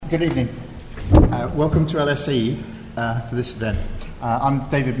Good evening. Welcome to LSE for this event. I'm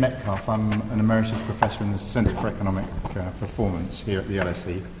David Metcalf. I'm an Emeritus Professor in the Centre for Economic Performance here at the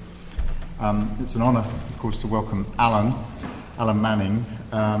LSE. It's an honour, of course, to welcome Alan Manning.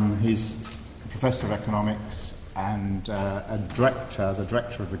 He's Professor of Economics and the Director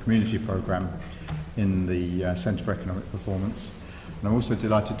of the Community Programme in the Centre for Economic Performance. And I'm also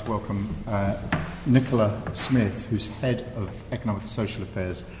delighted to welcome Nicola Smith, who's Head of Economic and Social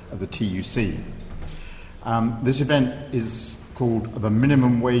Affairs of the TUC. This event is called The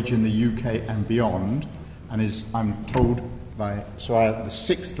Minimum Wage in the UK and Beyond, and is, I'm told by Soraya, the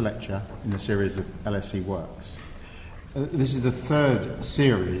sixth lecture in the series of LSE Works. This is the third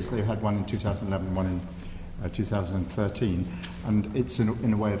series. They had one in 2011, one in 2013, and it's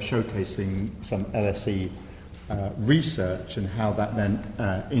in a way of showcasing some LSE research and how that then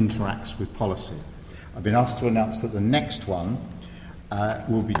interacts with policy. I've been asked to announce that the next one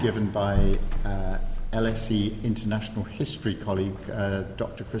will be given by LSE International History colleague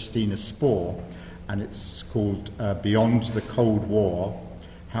Dr. Christina Spohr, and it's called Beyond the Cold War,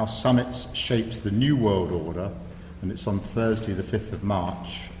 How Summits Shaped the New World Order, and it's on Thursday the 5th of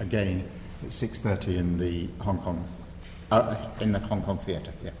March, again at 6:30 in the Hong Kong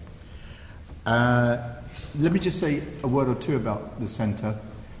Theatre. Yeah. Let me just say a word or two about the Centre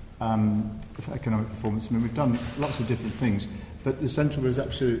for Economic Performance. I mean, we've done lots of different things, but the Centre was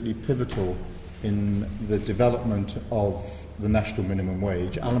absolutely pivotal in the development of the national minimum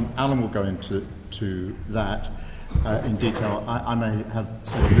wage. Alan will go into that in detail. I may have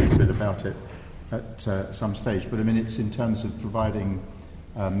said a little bit about it at some stage, but I mean, it's in terms of providing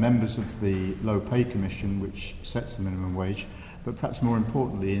members of the Low Pay Commission, which sets the minimum wage, but perhaps more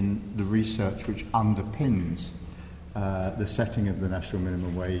importantly in the research which underpins the setting of the national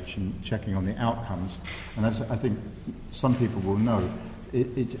minimum wage and checking on the outcomes. And as I think some people will know,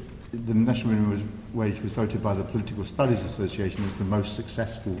 the national minimum wage was voted by the Political Studies Association as the most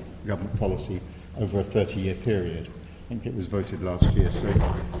successful government policy over a 30-year period. I think it was voted last year. So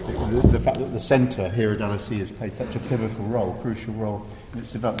the fact that the Centre here at LSE has played such a pivotal role, crucial role in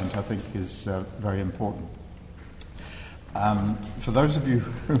its development, I think is very important. For those of you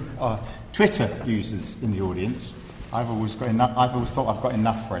who are Twitter users in the audience, I've always thought I've got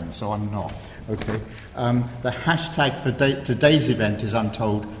enough friends, so I'm not. Okay. The hashtag for today's event is, I'm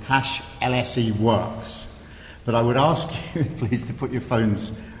told, #LSE Works. But I would ask you, please, to put your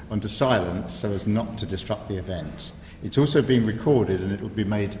phones onto silent so as not to disrupt the event. It's also being recorded and it will be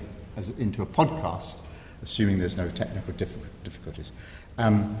made into a podcast, assuming there's no technical difficulties.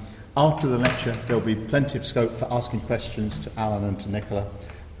 After the lecture, there'll be plenty of scope for asking questions to Alan and to Nicola,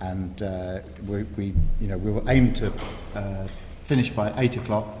 and we will aim to finish by 8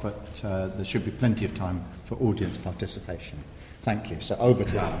 o'clock, but there should be plenty of time for audience participation. Thank you. So over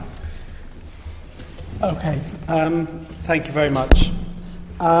to Alan. Okay, thank you very much.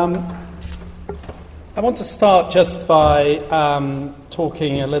 I want to start just by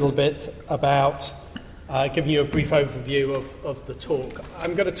talking a little bit about giving you a brief overview of the talk.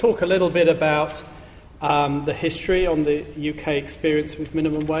 I'm going to talk a little bit about the history on the UK experience with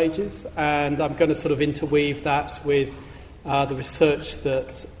minimum wages, and I'm going to sort of interweave that with the research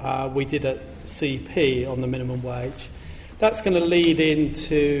that we did at CP on the minimum wage. That's going to lead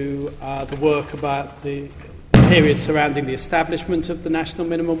into the work about the period surrounding the establishment of the national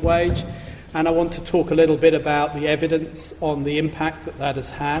minimum wage, and I want to talk a little bit about the evidence on the impact that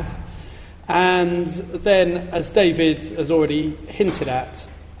has had. And then, as David has already hinted at,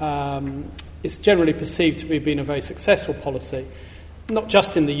 it's generally perceived to have been a very successful policy, not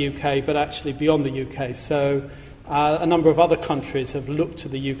just in the UK, but actually beyond the UK. So a number of other countries have looked to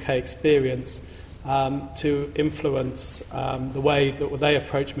the UK experience to influence the way that they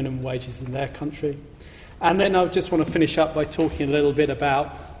approach minimum wages in their country. And then I just want to finish up by talking a little bit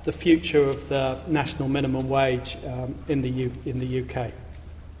about the future of the national minimum wage in the UK.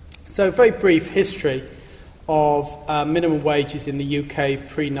 So a very brief history of minimum wages in the UK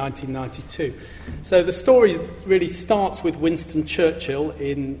pre-1992. So the story really starts with Winston Churchill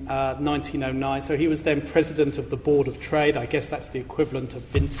in 1909. So he was then president of the Board of Trade. I guess that's the equivalent of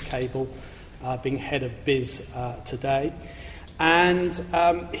Vince Cable being head of BIS today. And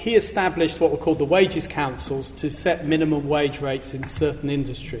he established what were called the wages councils to set minimum wage rates in certain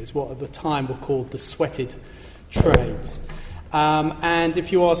industries, what at the time were called the sweated trades. And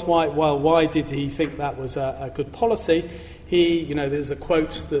if you ask why did he think that was a good policy, there's a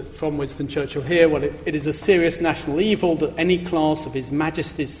quote from Winston Churchill here, it is a serious national evil that any class of His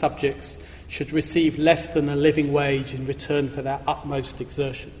Majesty's subjects should receive less than a living wage in return for their utmost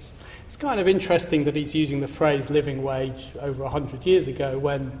exertions. It's kind of interesting that he's using the phrase living wage over 100 years ago,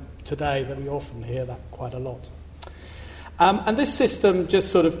 when today that we often hear that quite a lot. And this system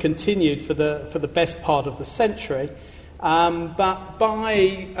just sort of continued for the best part of the century. But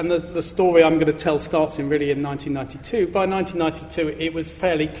the story I'm going to tell starts in 1992. By 1992, it was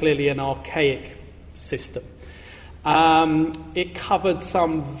fairly clearly an archaic system. It covered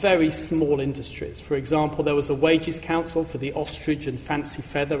some very small industries. For example, there was a wages council for the ostrich and fancy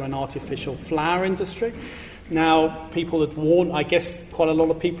feather and artificial flower industry. Now, people had worn, I guess quite a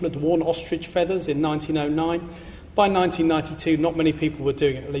lot of people had worn ostrich feathers in 1909. By 1992, not many people were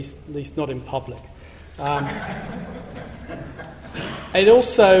doing it, at least not in public. It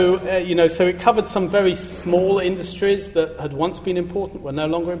also, so it covered some very small industries that had once been important, were no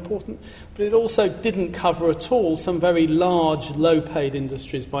longer important, but it also didn't cover at all some very large, low-paid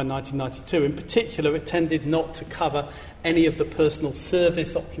industries by 1992. In particular, it tended not to cover any of the personal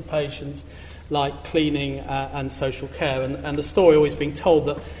service occupations like cleaning and social care. And the story always being told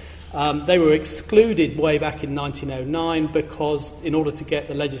that they were excluded way back in 1909 because in order to get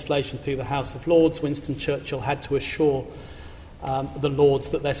the legislation through the House of Lords, Winston Churchill had to assure the Lords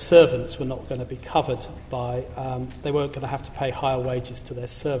that their servants were not going to be covered by, they weren't going to have to pay higher wages to their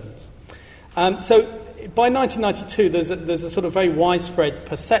servants. So by 1992, there's a sort of very widespread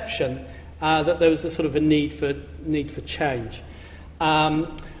perception that there was a sort of a need for change.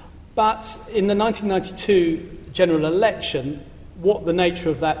 But in the 1992 general election, what the nature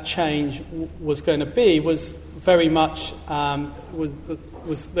of that change was going to be was very much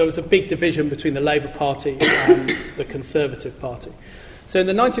there was a big division between the Labour Party and the Conservative Party. So in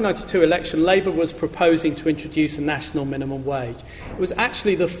the 1992 election, Labour was proposing to introduce a national minimum wage. It was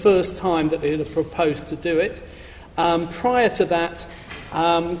actually the first time that it had proposed to do it. Prior to that,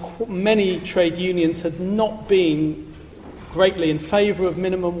 many trade unions had not been greatly in favour of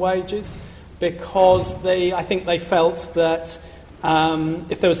minimum wages because I think they felt that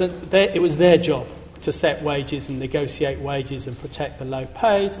if there was it was their job to set wages and negotiate wages and protect the low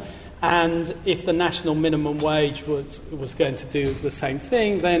paid, and if the national minimum wage was going to do the same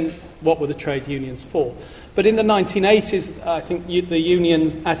thing, then what were the trade unions for? But in the 1980s, I think the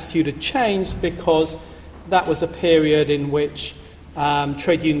union attitude had changed because that was a period in which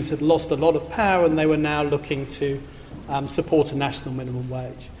trade unions had lost a lot of power and they were now looking to support a national minimum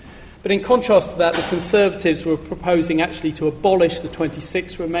wage. But in contrast to that, the Conservatives were proposing actually to abolish the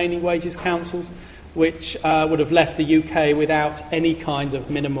 26 remaining wages councils, which would have left the UK without any kind of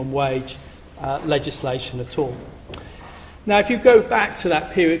minimum wage legislation at all. Now, if you go back to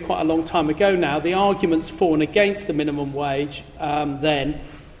that period quite a long time ago now, the arguments for and against the minimum wage then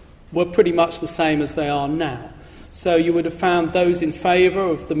were pretty much the same as they are now. So you would have found those in favour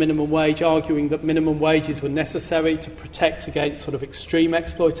of the minimum wage arguing that minimum wages were necessary to protect against sort of extreme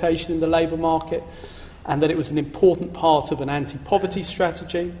exploitation in the labour market and that it was an important part of an anti-poverty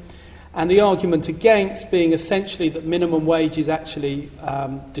strategy. And the argument against being essentially that minimum wages actually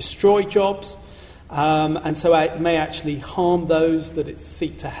destroy jobs and so it may actually harm those that it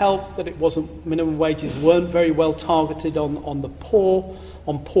seek to help, that minimum wages weren't very well targeted on the poor,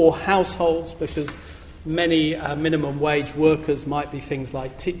 on poor households, because many minimum wage workers might be things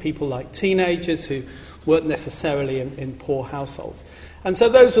like people like teenagers who weren't necessarily in poor households. And so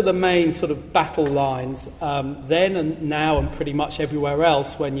those were the main sort of battle lines then and now and pretty much everywhere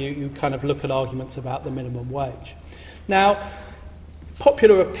else when you kind of look at arguments about the minimum wage. Now,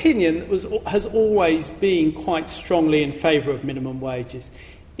 popular opinion has always been quite strongly in favour of minimum wages.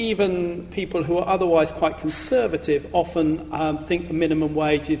 Even people who are otherwise quite conservative often think the minimum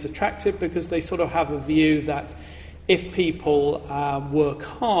wage is attractive because they sort of have a view that if people work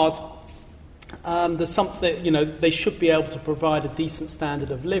hard, there's something, they should be able to provide a decent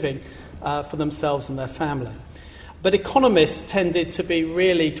standard of living for themselves and their family. But economists tended to be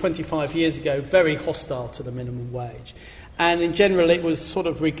really, 25 years ago, very hostile to the minimum wage. And in general, it was sort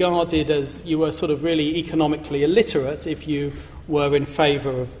of regarded as you were sort of really economically illiterate if you were in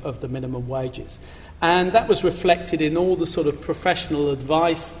favour of the minimum wages. And that was reflected in all the sort of professional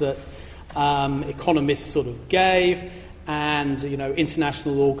advice that economists sort of gave and,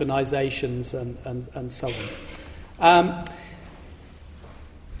 international organisations and so on.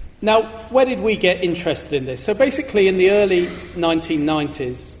 Now, where did we get interested in this? So basically in the early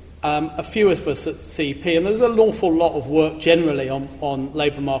 1990s, a few of us at CEP, and there was an awful lot of work generally on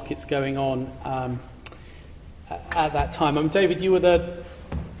labour markets going on at that time. David, you were the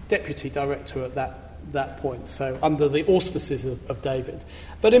deputy director at that point, so under the auspices of David.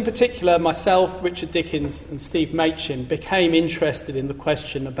 But in particular, myself, Richard Dickens and Steve Machin became interested in the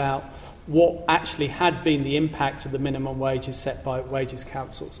question about what actually had been the impact of the minimum wages set by wages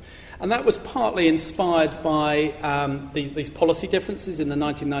councils. And that was partly inspired by these policy differences in the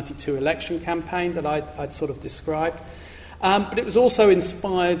 1992 election campaign that I'd sort of described. But it was also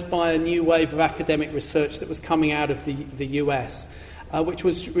inspired by a new wave of academic research that was coming out of the US, which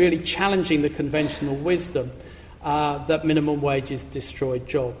was really challenging the conventional wisdom that minimum wages destroyed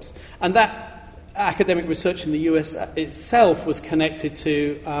jobs. And that academic research in the US itself was connected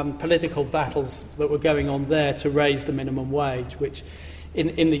to political battles that were going on there to raise the minimum wage, which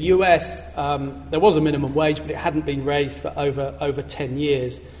in the US there was a minimum wage, but it hadn't been raised for over 10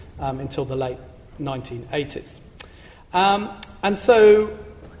 years until the late 1980s. And so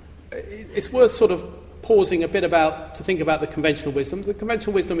it's worth sort of pausing a bit to think about the conventional wisdom. The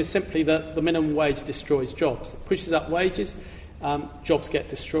conventional wisdom is simply that the minimum wage destroys jobs. It pushes up wages, jobs get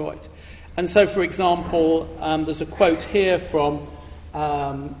destroyed. And so, for example, there's a quote here from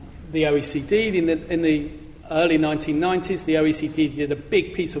the OECD. In the early 1990s, the OECD did a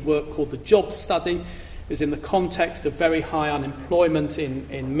big piece of work called the Jobs Study. It was in the context of very high unemployment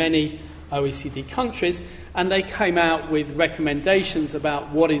in many OECD countries, and they came out with recommendations about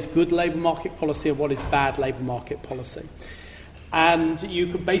what is good labour market policy and what is bad labour market policy. And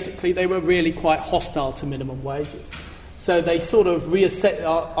they were really quite hostile to minimum wages. So they sort of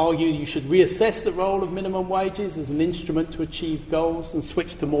argue you should reassess the role of minimum wages as an instrument to achieve goals and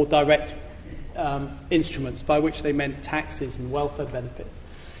switch to more direct instruments, by which they meant taxes and welfare benefits.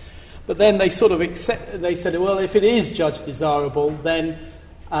 But then they sort of they said, well, if it is judged desirable, then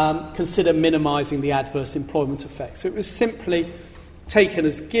consider minimising the adverse employment effects. So it was simply taken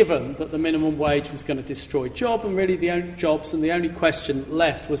as given that the minimum wage was going to destroy jobs, and really the only question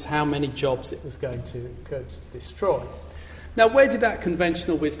left was how many jobs it was going to destroy. Now, where did that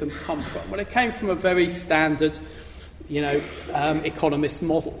conventional wisdom come from? Well, it came from a very standard, economist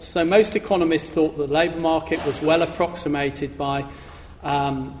model. So most economists thought the labour market was well approximated by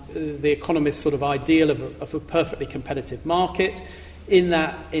the economist sort of ideal of a perfectly competitive market. In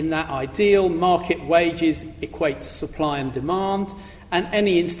that ideal, market wages equate to supply and demand, and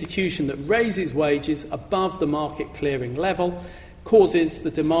any institution that raises wages above the market clearing level causes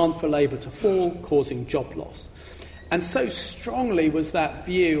the demand for labour to fall, causing job loss. And so strongly was that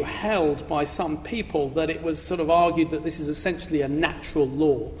view held by some people that it was sort of argued that this is essentially a natural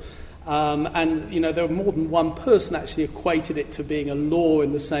law. There were more than one person actually equated it to being a law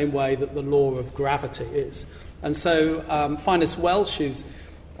in the same way that the law of gravity is. And so Finis Welch, who's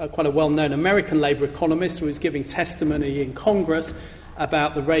quite a well-known American labour economist, who was giving testimony in Congress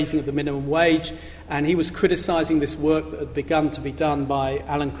about the raising of the minimum wage, and he was criticising this work that had begun to be done by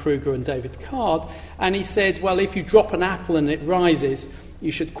Alan Kruger and David Card, and he said, well, if you drop an apple and it rises,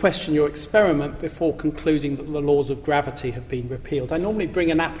 you should question your experiment before concluding that the laws of gravity have been repealed. I normally bring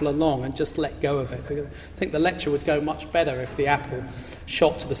an apple along and just let go of it, because I think the lecture would go much better if the apple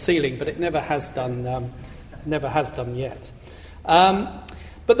shot to the ceiling, but it never has done yet.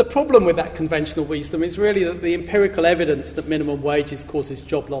 But the problem with that conventional wisdom is really that the empirical evidence that minimum wages causes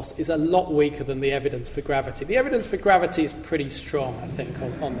job loss is a lot weaker than the evidence for gravity. The evidence for gravity is pretty strong, I think,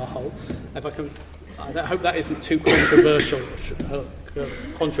 on the whole. I hope that isn't too controversial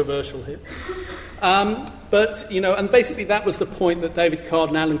here. And basically that was the point that David Card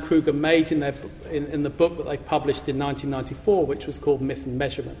and Alan Kruger made in the book that they published in 1994, which was called Myth and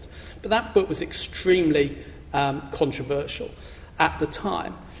Measurement. But that book was extremely controversial at the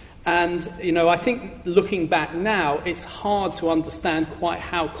time. And, I think looking back now, it's hard to understand quite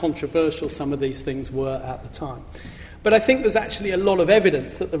how controversial some of these things were at the time. But I think there's actually a lot of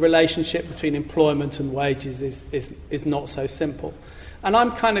evidence that the relationship between employment and wages is not so simple. And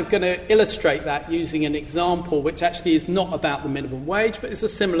I'm kind of going to illustrate that using an example which actually is not about the minimum wage, but it's a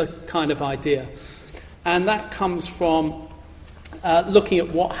similar kind of idea. And that comes from looking at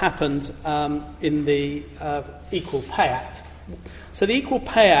what happened in the Equal Pay Act. So the Equal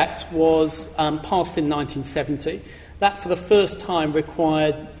Pay Act was passed in 1970. That, for the first time,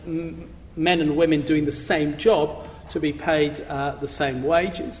 required men and women doing the same job to be paid the same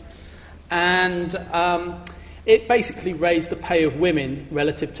wages. And it basically raised the pay of women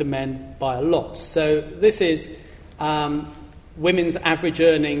relative to men by a lot. So this is women's average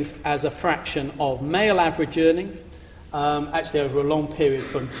earnings as a fraction of male average earnings, actually over a long period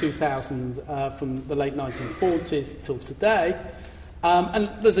from 2000, from the late 1940s till today. And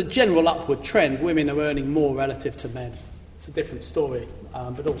there's a general upward trend. Women are earning more relative to men. It's a different story,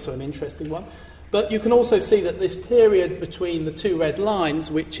 but also an interesting one. But you can also see that this period between the two red lines,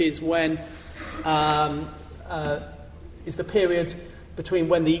 which is when is the period between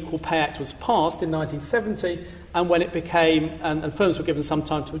when the Equal Pay Act was passed in 1970 and when it became, and firms were given some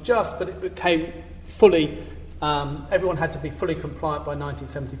time to adjust, but it became fully everyone had to be fully compliant by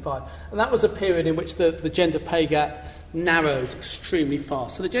 1975. And that was a period in which the gender pay gap narrowed extremely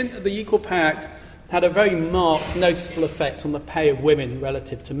fast. So the Equal Pay Act had a very marked, noticeable effect on the pay of women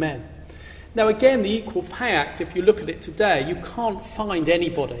relative to men. Now again, the Equal Pay Act, if you look at it today, you can't find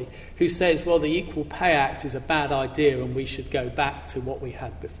anybody who says, well, the Equal Pay Act is a bad idea and we should go back to what we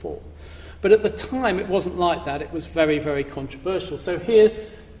had before. But at the time, it wasn't like that. It was very, very controversial. So here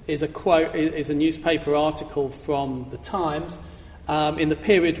is a quote, is a newspaper article from the Times in the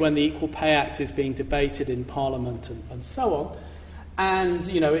period when the Equal Pay Act is being debated in Parliament and so on. And,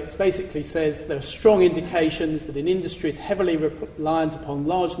 it basically says there are strong indications that in industries heavily reliant upon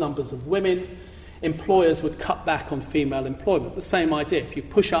large numbers of women, employers would cut back on female employment. The same idea. If you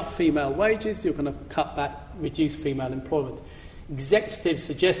push up female wages, you're going to reduce female employment. Executives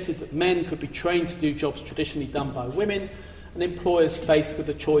suggested that men could be trained to do jobs traditionally done by women, and employers faced with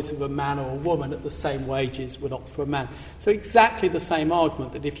the choice of a man or a woman at the same wages would opt for a man. So exactly the same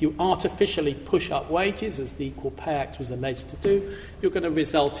argument, that if you artificially push up wages, as the Equal Pay Act was alleged to do, you're going to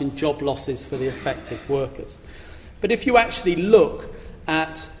result in job losses for the affected workers. But if you actually look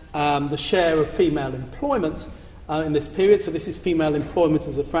at the share of female employment in this period, so this is female employment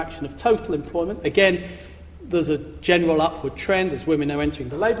as a fraction of total employment, again, there's a general upward trend as women are entering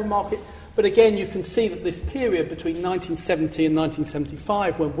the labour market. But again, you can see that this period between 1970 and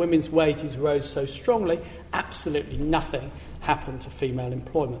 1975, when women's wages rose so strongly, absolutely nothing happened to female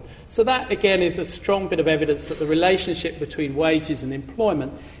employment. So that, again, is a strong bit of evidence that the relationship between wages and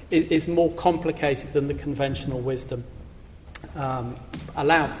employment is more complicated than the conventional wisdom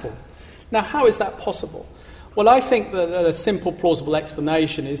allowed for. Now, how is that possible? Well, I think that a simple, plausible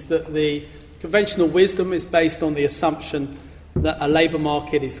explanation is that the conventional wisdom is based on the assumption that a labour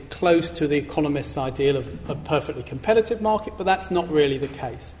market is close to the economist's ideal of a perfectly competitive market, but that's not really the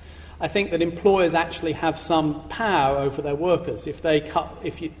case. I think that employers actually have some power over their workers. If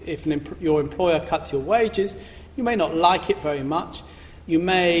your employer cuts your wages, you may not like it very much. You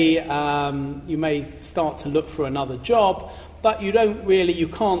may start to look for another job, but you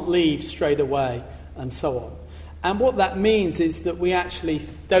can't leave straight away, and so on. And what that means is that we actually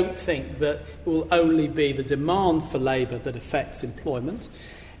don't think that it will only be the demand for labour that affects employment.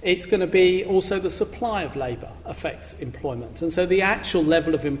 It's going to be also the supply of labour affects employment. And so the actual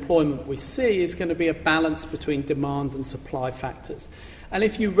level of employment we see is going to be a balance between demand and supply factors. And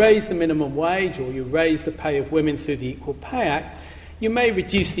if you raise the minimum wage or you raise the pay of women through the Equal Pay Act, you may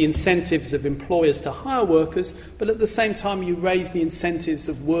reduce the incentives of employers to hire workers, but at the same time you raise the incentives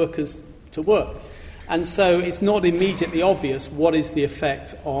of workers to work. And so it's not immediately obvious what is the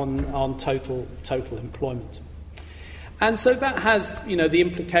effect on total employment. And so that has, the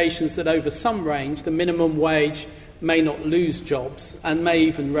implications that over some range, the minimum wage may not lose jobs and may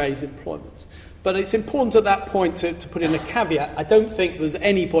even raise employment. But it's important at that point to put in a caveat. I don't think there's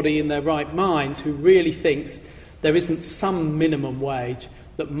anybody in their right mind who really thinks there isn't some minimum wage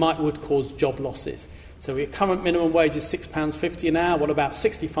that would cause job losses. So your current minimum wage is £6.50 an hour. What about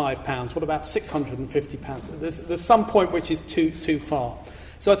 £65? What about £650? There's some point which is too far.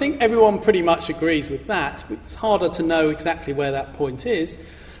 So I think everyone pretty much agrees with that. It's harder to know exactly where that point is.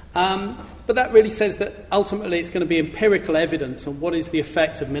 But that really says that ultimately it's going to be empirical evidence on what is the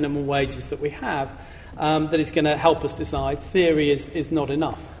effect of minimum wages that we have that is going to help us decide. Theory is not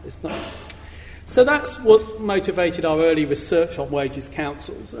enough. It's not. So that's what motivated our early research on wages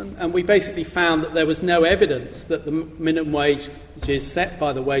councils, and we basically found that there was no evidence that the minimum wages set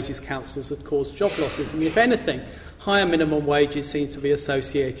by the wages councils had caused job losses, and if anything, higher minimum wages seem to be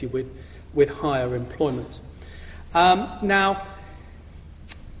associated with higher employment.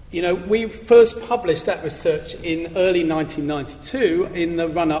 We first published that research in early 1992 in the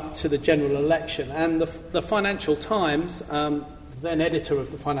run-up to the general election, and the Financial Times, then Labour editor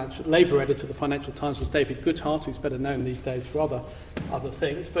of the Financial Times was David Goodhart, who's better known these days for other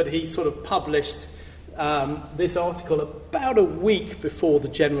things, but he sort of published this article about a week before the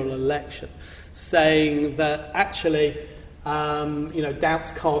general election, saying that actually,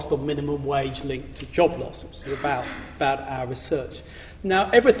 doubts cast on minimum wage linked to job loss, which is about our research.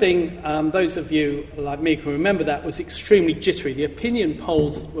 Now, everything, those of you like me can remember that, was extremely jittery. The opinion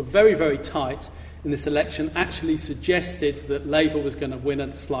polls were very, very tight in this election, actually suggested that Labour was going to win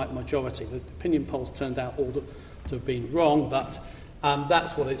a slight majority. The opinion polls turned out all to have been wrong, but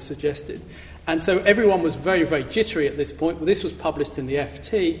that's what it suggested. And so everyone was very, very jittery at this point. Well, this was published in the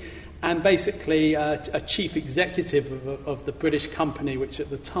FT, and basically a chief executive of the British company, which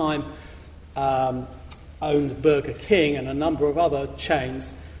at the time owned Burger King and a number of other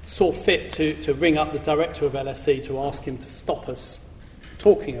chains, saw fit to ring up the director of LSE to ask him to stop us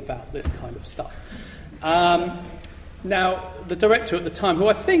talking about this kind of stuff. Now, the director at the time, who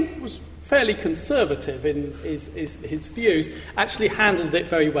I think was fairly conservative in his views, actually handled it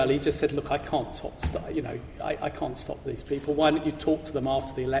very well. He just said, look, I can't stop these people. Why don't you talk to them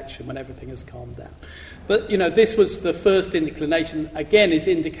after the election when everything has calmed down? But, this was the first inclination, again, is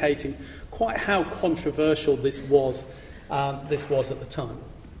indicating quite how controversial this was at the time.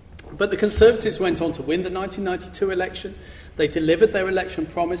 But the Conservatives went on to win the 1992 election. They delivered their election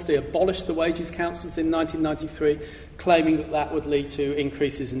promise. They abolished the wages councils in 1993, claiming that would lead to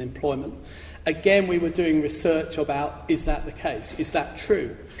increases in employment. Again, we were doing research about, is that the case? Is that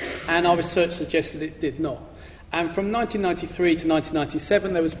true? And our research suggested it did not. And from 1993 to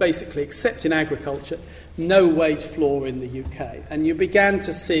 1997, there was basically, except in agriculture, no wage floor in the UK. And you began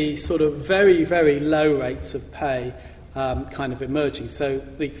to see sort of very, very low rates of pay kind of emerging. So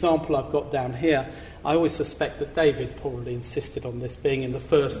the example I've got down here, I always suspect that David probably insisted on this being in the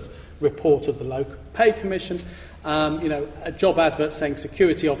first report of the Local Pay Commission. A job advert saying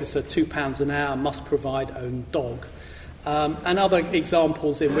security officer, £2 an hour, must provide own dog. And other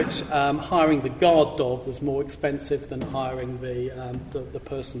examples in which hiring the guard dog was more expensive than hiring the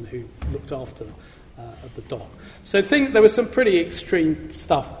person who looked after the dog. So there was some pretty extreme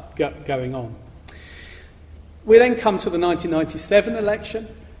stuff going on. We then come to the 1997 election.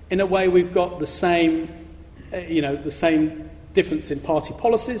 In a way, we've got the same difference in party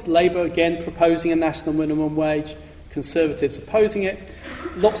policies. Labour, again, proposing a national minimum wage. Conservatives opposing it.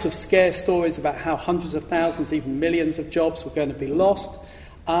 Lots of scare stories about how hundreds of thousands, even millions of jobs were going to be lost.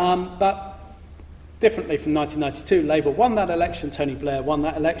 But differently from 1992, Labour won that election, Tony Blair won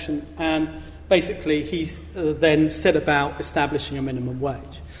that election, and basically he's then set about establishing a minimum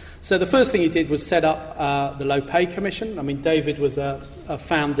wage. So the first thing he did was set up the Low Pay Commission. I mean, David was a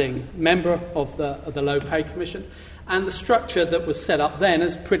founding member of the Low Pay Commission, and the structure that was set up then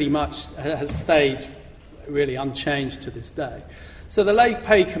has stayed really unchanged to this day. So the Low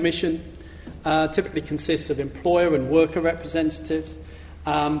Pay Commission typically consists of employer and worker representatives,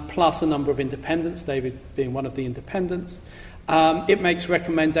 plus a number of independents, David being one of the independents. It makes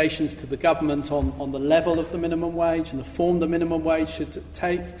recommendations to the government on the level of the minimum wage and the form the minimum wage should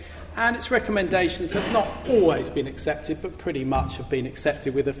take. And its recommendations have not always been accepted, but pretty much have been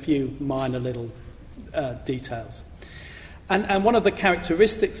accepted with a few minor little details. And one of the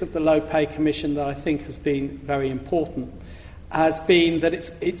characteristics of the Low Pay Commission that I think has been very important has been that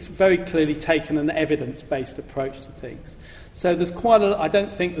it's very clearly taken an evidence-based approach to things. So I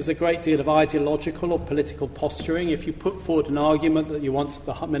don't think there's a great deal of ideological or political posturing. If you put forward an argument that you want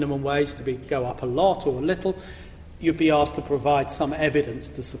the minimum wage to go up a lot or a little, you'd be asked to provide some evidence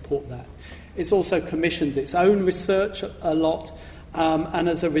to support that. It's also commissioned its own research a lot, and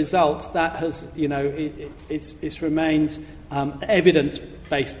as a result, that has, it's remained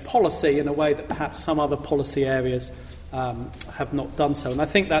evidence-based policy in a way that perhaps some other policy areas have not done so. And I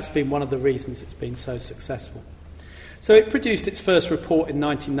think that's been one of the reasons it's been so successful. So it produced its first report in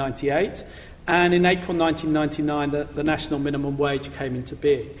 1998, and in April 1999 the national minimum wage came into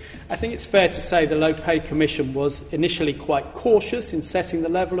being. I think it's fair to say the Low Pay Commission was initially quite cautious in setting the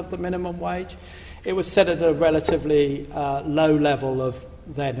level of the minimum wage. It was set at a relatively low level of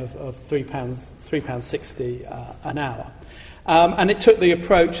 £3.60 an hour. And it took the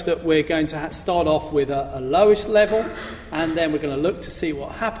approach that we're going to start off with a lowest level, and then we're going to look to see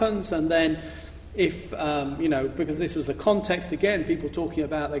what happens, and then if, because this was the context, again, people talking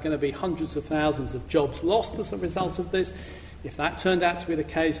about there are going to be hundreds of thousands of jobs lost as a result of this. If that turned out to be the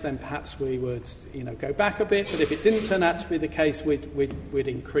case, then perhaps we would, go back a bit. But if it didn't turn out to be the case, we'd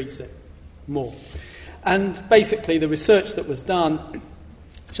increase it more. And basically, the research that was done,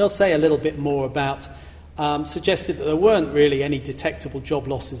 which I'll say a little bit more about, suggested that there weren't really any detectable job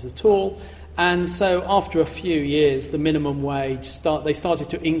losses at all. And so after a few years, the minimum wage, they started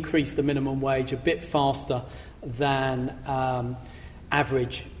to increase the minimum wage a bit faster than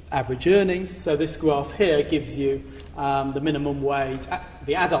average earnings. So this graph here gives you the minimum wage,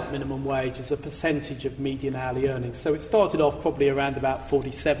 the adult minimum wage as a percentage of median hourly earnings. So it started off probably around about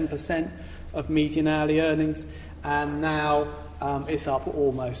 47% of median hourly earnings, and now it's up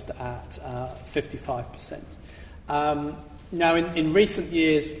almost at 55%. Now in recent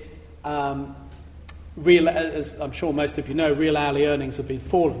years, as I'm sure most of you know, real hourly earnings have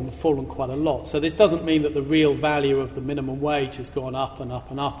fallen quite a lot. So this doesn't mean that the real value of the minimum wage has gone up and up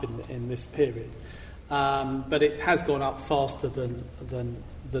and up in this period, but it has gone up faster than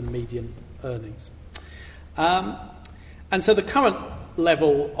median earnings. And so the current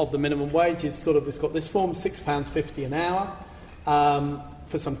level of the minimum wage is it's got this form, £6.50 an hour.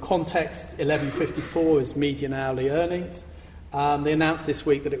 For some context, £11.54 is median hourly earnings. They announced this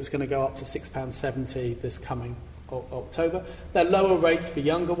week that it was going to go up to £6.70 this coming October. They're lower rates for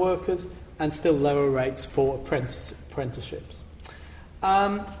younger workers and still lower rates for apprenticeships.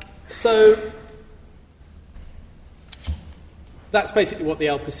 So that's basically what the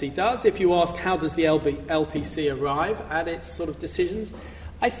LPC does. If you ask how does the LPC arrive at its sort of decisions,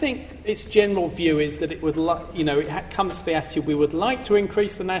 I think its general view is that it would, it comes to the attitude we would like to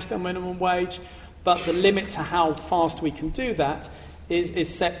increase the national minimum wage, but the limit to how fast we can do that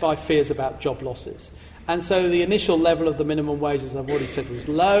is set by fears about job losses. And so the initial level of the minimum wage, as I've already said, was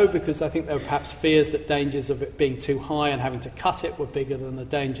low because I think there were perhaps fears that dangers of it being too high and having to cut it were bigger than the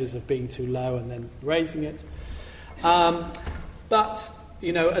dangers of being too low and then raising it. But,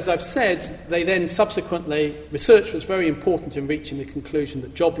 as I've said, they then subsequently, research was very important in reaching the conclusion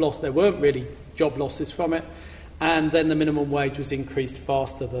that there weren't really job losses from it, and then the minimum wage was increased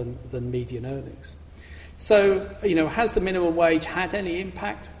faster than median earnings. So, has the minimum wage had any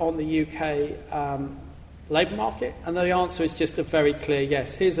impact on the UK labour market? And the answer is just a very clear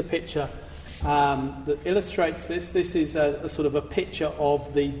yes. Here's a picture that illustrates this. This is a sort of a picture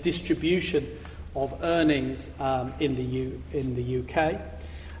of the distribution of earnings in the UK,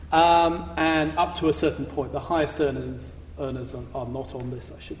 and up to a certain point, the highest earners are not on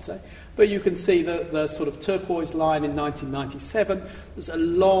this, I should say. But you can see the sort of turquoise line in 1997. There's a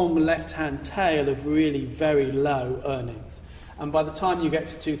long left-hand tail of really very low earnings. And by the time you get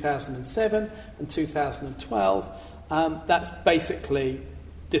to 2007 and 2012, that's basically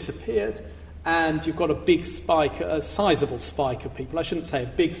disappeared. And you've got a big spike, a sizable spike of people. I shouldn't say a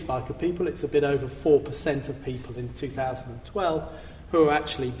big spike of people. It's a bit over 4% of people in 2012 who are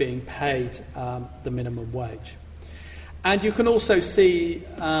actually being paid the minimum wage. And you can also see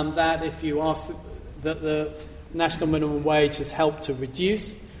that if you ask that the national minimum wage has helped to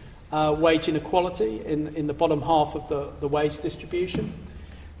reduce wage inequality in the bottom half of the wage distribution.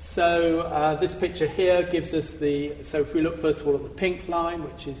 So this picture here gives us so if we look first of all at the pink line,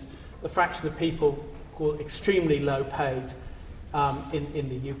 which is the fraction of people called extremely low paid in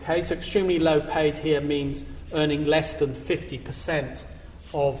the UK. So extremely low paid here means earning less than 50%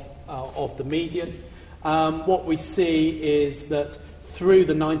 of the median. What we see is that through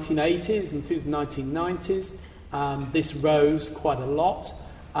the 1980s and through the 1990s, this rose quite a lot.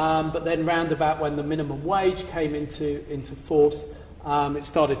 But then round about when the minimum wage came into force, it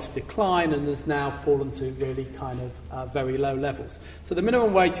started to decline and has now fallen to really kind of very low levels. So the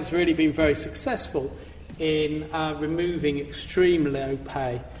minimum wage has really been very successful in removing extreme low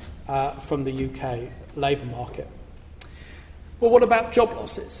pay from the UK labour market. Well, what about job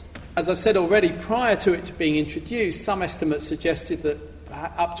losses? As I've said already, prior to it being introduced, some estimates suggested that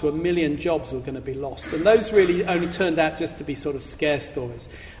up to 1 million jobs were going to be lost. And those really only turned out just to be sort of scare stories.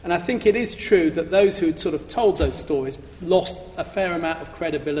 And I think it is true that those who had sort of told those stories lost a fair amount of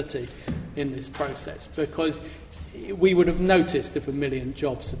credibility in this process, because we would have noticed if 1 million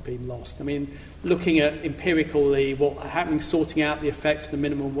jobs had been lost. I mean, looking at empirically what happening, sorting out the effect of the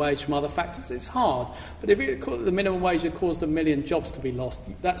minimum wage from other factors, it's hard. But if the minimum wage had caused 1 million jobs to be lost,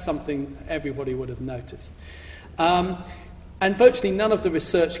 that's something everybody would have noticed. And virtually none of the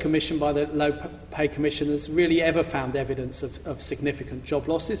research commissioned by the Low Pay Commission has really ever found evidence of significant job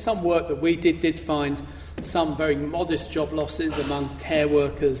losses. Some work that we did find some very modest job losses among care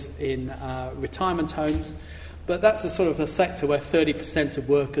workers in retirement homes. But that's a sort of a sector where 30% of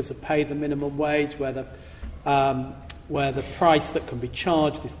workers are paid the minimum wage, where the price that can be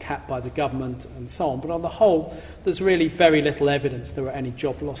charged is capped by the government and so on. But on the whole, there's really very little evidence there are any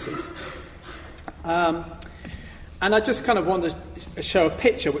job losses. And I just kind of want to show a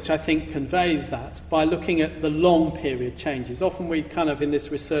picture which I think conveys that by looking at the long period changes. Often we kind of, in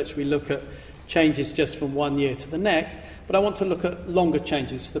this research, we look at changes just from one year to the next, but I want to look at longer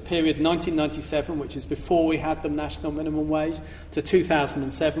changes for the period 1997, which is before we had the national minimum wage, to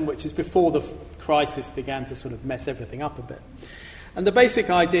 2007, which is before the crisis began to sort of mess everything up a bit. And the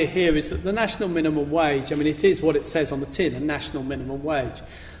basic idea here is that the national minimum wage, I mean, it is what it says on the tin, a national minimum wage.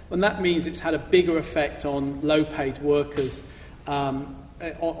 And that means it's had a bigger effect on low-paid workers,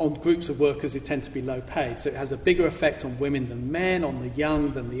 on groups of workers who tend to be low-paid. So it has a bigger effect on women than men, on the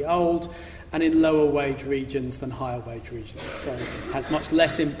young than the old, and in lower-wage regions than higher-wage regions. So it has much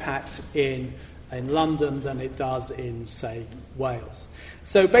less impact in London than it does in, say, Wales.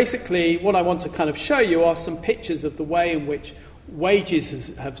 So basically, what I want to kind of show you are some pictures of the way in which wages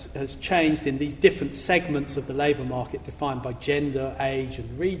has changed in these different segments of the labour market defined by gender, age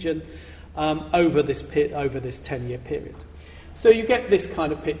and region over this 10-year period. So you get this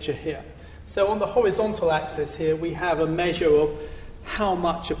kind of picture here. So on the horizontal axis here we have a measure of how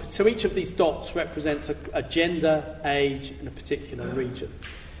much. So each of these dots represents a gender, age, in a particular region.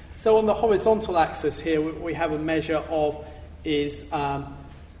 So on the horizontal axis here, we have a measure of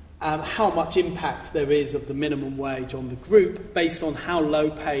how much impact there is of the minimum wage on the group based on how low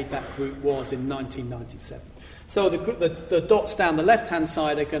paid that group was in 1997. So the dots down the left-hand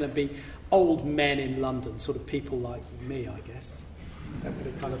side are going to be old men in London, sort of people like me, I guess. I don't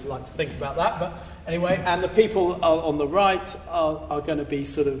really kind of like to think about that, but anyway. And the people on the right are going to be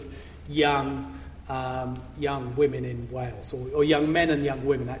sort of young women in Wales, or young men and young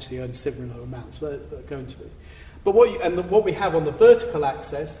women actually earn similar amounts. But they're going to be. But what we have on the vertical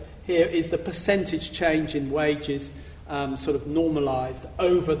axis here is the percentage change in wages, sort of normalised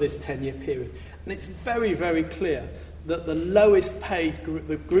over this 10-year period. And it's very, very clear that the lowest paid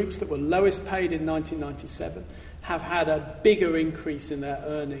the groups that were lowest paid in 1997 have had a bigger increase in their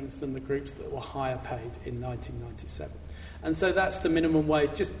earnings than the groups that were higher paid in 1997. And so that's the minimum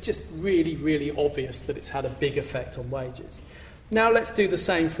wage, just really, really obvious that it's had a big effect on wages. Now let's do the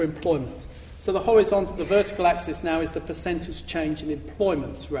same for employment. So the vertical axis now is the percentage change in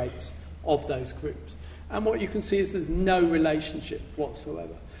employment rates of those groups. And what you can see is there's no relationship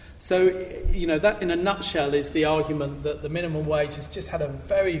whatsoever. So, that in a nutshell is the argument that the minimum wage has just had a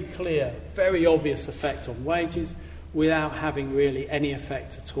very clear, very obvious effect on wages without having really any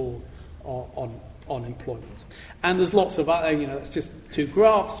effect at all on employment. And there's lots of other, it's just two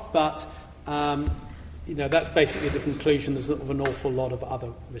graphs, but, that's basically the conclusion. There's an awful lot of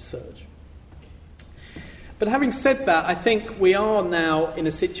other research. But having said that, I think we are now in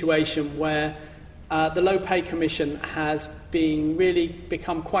a situation where the Low Pay Commission has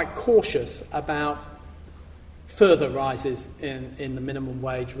become quite cautious about further rises in the minimum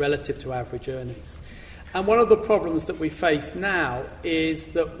wage relative to average earnings. And one of the problems that we face now is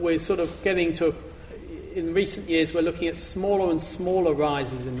that we're sort of getting to, in recent years, we're looking at smaller and smaller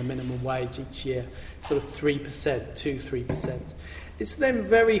rises in the minimum wage each year, sort of 3%, 2-3%. It's then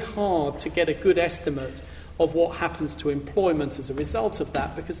very hard to get a good estimate of what happens to employment as a result of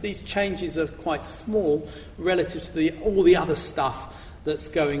that, because these changes are quite small relative to all the other stuff that's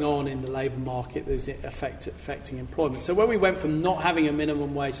going on in the labour market that is affecting employment. So when we went from not having a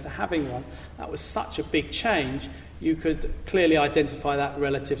minimum wage to having one, that was such a big change, you could clearly identify that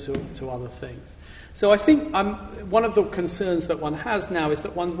relative to other things. So I think one of the concerns that one has now is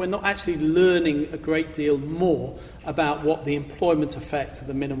that we're not actually learning a great deal more about what the employment effect of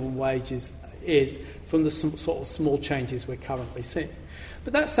the minimum wage is from the sort of small changes we're currently seeing.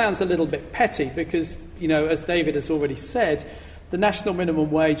 But that sounds a little bit petty because, as David has already said, the National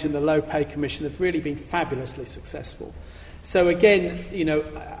Minimum Wage and the Low Pay Commission have really been fabulously successful. So again,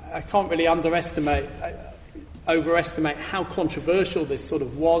 I can't really overestimate how controversial this sort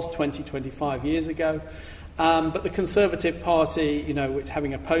of was 20-25 years ago. But the Conservative Party, which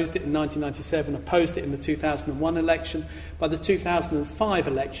having opposed it in 1997, opposed it in the 2001 election. By the 2005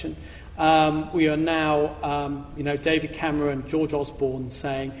 election, we are now, David Cameron, George Osborne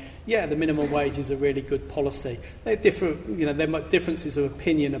saying, yeah, the minimum wage is a really good policy. There are differences of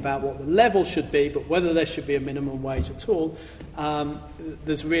opinion about what the level should be, but whether there should be a minimum wage at all,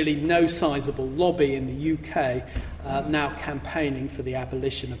 there's really no sizable lobby in the UK now campaigning for the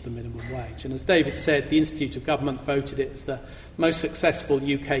abolition of the minimum wage. And as David said, the Institute of Government voted it as the most successful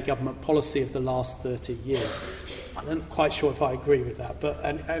UK government policy of the last 30 years. I'm not quite sure if I agree with that, but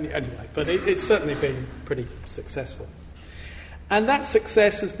anyway, but it's certainly been pretty successful. And that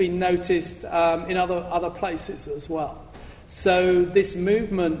success has been noticed in other places as well. So this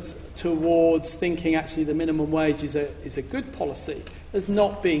movement towards thinking actually the minimum wage is a good policy has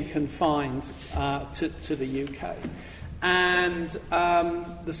not been confined to the UK. And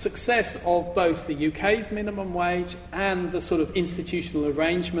the success of both the UK's minimum wage and the sort of institutional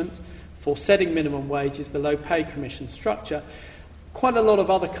arrangement for setting minimum wages, the Low Pay Commission structure, quite a lot of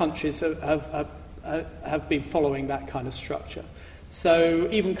other countries have been following that kind of structure. So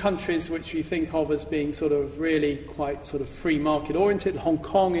even countries which we think of as being sort of really quite sort of free market oriented, Hong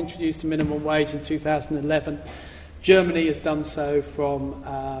Kong introduced a minimum wage in 2011. Germany has done so from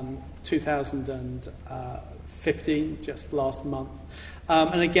 2015, just last month.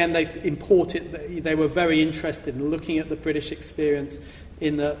 And again, they were very interested in looking at the British experience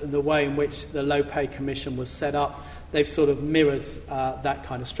in the way in which the Low Pay Commission was set up. They've sort of mirrored that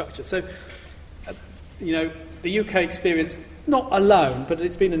kind of structure. So, the UK experience, not alone, but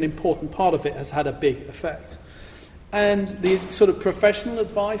it's been an important part of it, has had a big effect. And the sort of professional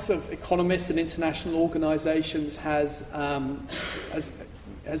advice of economists and international organisations has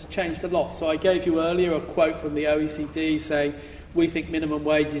changed a lot. So I gave you earlier a quote from the OECD saying, we think minimum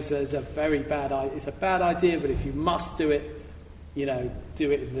wages is a bad idea, but if you must do it,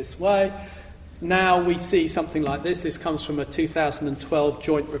 do it in this way. Now we see something like this. This comes from a 2012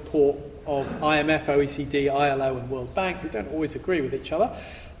 joint report of IMF, OECD, ILO and World Bank, who don't always agree with each other,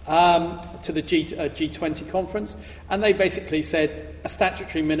 to the G20 conference. And they basically said a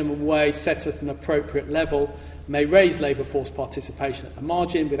statutory minimum wage set at an appropriate level may raise labour force participation at the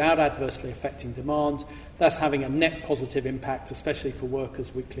margin without adversely affecting demand, thus having a net positive impact, especially for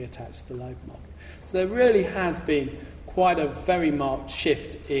workers weakly attached to the labour market. So there really has been quite a very marked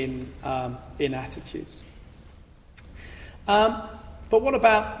shift in attitudes. But what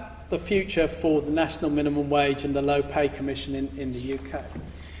about the future for the national minimum wage and the low pay commission in the UK?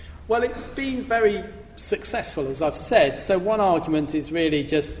 Well, it's been very successful, as I've said. So one argument is really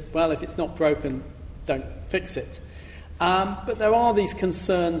just, well, if it's not broken, don't fix it. But there are these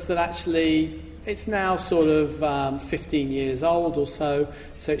concerns that actually it's now sort of 15 years old or so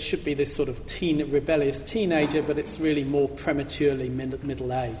it should be this sort of rebellious teenager, but it's really more prematurely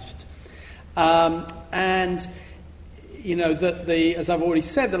middle-aged. And, as I've already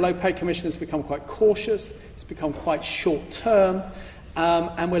said, the Low Pay Commission has become quite cautious, it's become quite short-term,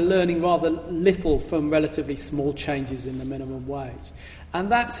 and we're learning rather little from relatively small changes in the minimum wage. And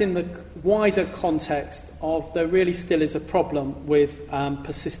that's in the wider context of there really still is a problem with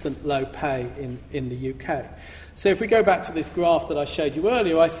persistent low pay in the UK. So if we go back to this graph that I showed you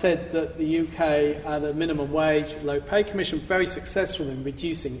earlier, I said that the UK, the minimum wage, low pay commission, very successful in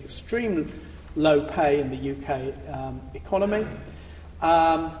reducing extreme low pay in the UK economy.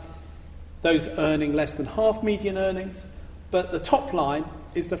 Those earning less than half median earnings. But the top line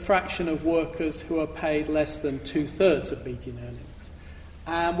is the fraction of workers who are paid less than 2/3 of median earnings.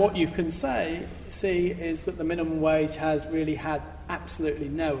 And what you can see is that the minimum wage has really had absolutely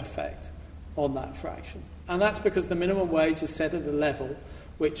no effect on that fraction. And that's because the minimum wage is set at a level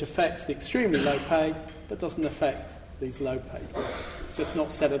which affects the extremely low paid, but doesn't affect these low paid workers. It's just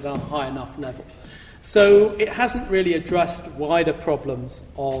not set at a high enough level. So it hasn't really addressed wider problems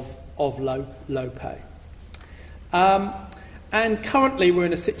of low pay. And currently we're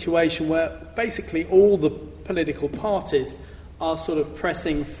in a situation where basically all the political parties are sort of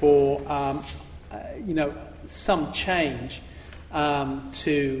pressing for, some change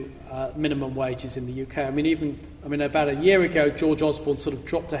to minimum wages in the UK. About a year ago, George Osborne sort of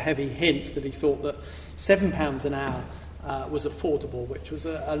dropped a heavy hint that he thought that £7 an hour was affordable, which was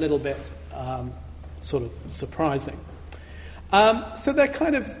a little bit sort of surprising. So there are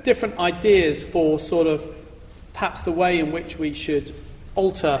kind of different ideas for sort of perhaps the way in which we should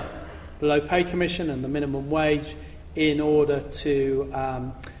alter the Low Pay Commission and the minimum wage in order to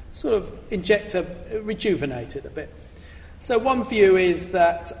sort of rejuvenate it a bit. So one view is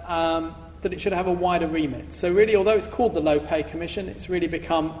that it should have a wider remit. So really, although it's called the Low Pay Commission, it's really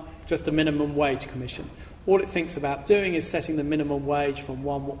become just a minimum wage commission. All it thinks about doing is setting the minimum wage from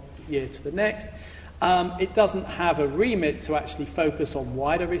one year to the next. It doesn't have a remit to actually focus on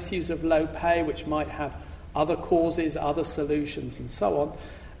wider issues of low pay, which might have other causes, other solutions, and so on.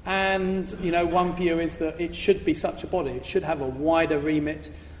 And, one view is that it should be such a body. It should have a wider remit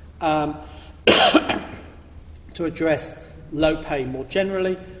to address low pay more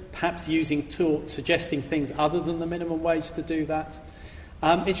generally, perhaps suggesting things other than the minimum wage to do that.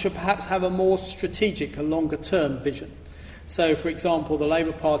 It should perhaps have a more strategic and longer-term vision. So, for example, the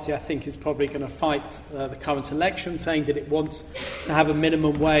Labour Party, I think, is probably going to fight the current election, saying that it wants to have a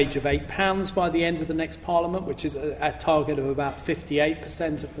minimum wage of £8 by the end of the next Parliament, which is a target of about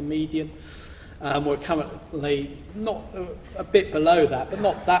 58% of the median. We're currently not a bit below that, but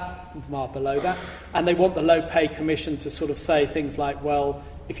not that far below that. And they want the Low Pay Commission to sort of say things like, well,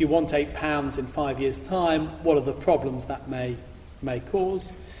 if you want £8 in 5 years' time, what are the problems that may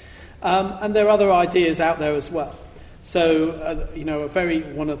cause? And there are other ideas out there as well. So,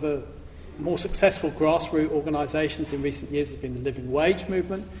 one of the more successful grassroots organisations in recent years has been the living wage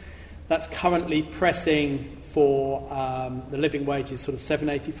movement. That's currently pressing for the living wage is sort of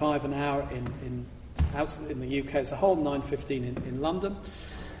 $7.85 an hour in the UK as a whole, $9.15 in London.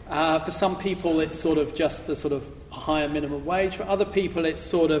 For some people, it's sort of just a sort of higher minimum wage. For other people, it's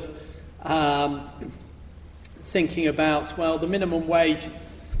sort of thinking about, well, the minimum wage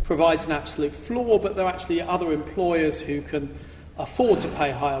provides an absolute floor, but there are actually other employers who can afford to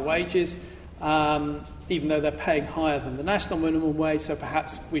pay higher wages, even though they're paying higher than the national minimum wage, so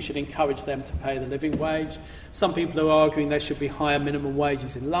perhaps we should encourage them to pay the living wage. Some people are arguing there should be higher minimum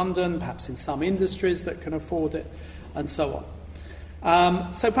wages in London, perhaps in some industries that can afford it, and so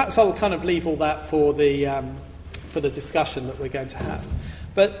on. So perhaps I'll kind of leave all that for the discussion that we're going to have.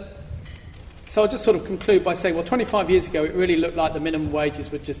 So I'll just sort of conclude by saying, well, 25 years ago, it really looked like the minimum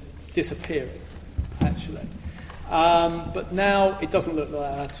wages were just disappearing, actually. But now it doesn't look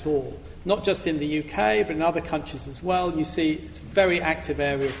like that at all. Not just in the UK, but in other countries as well. You see it's a very active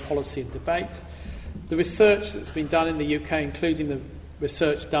area of policy and debate. The research that's been done in the UK, including the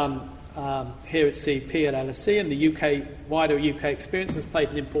research done here at CP at LSE, and the wider UK experience has played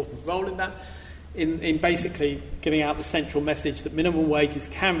an important role in that, in basically giving out the central message that minimum wages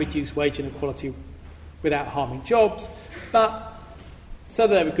can reduce wage inequality without harming jobs. But so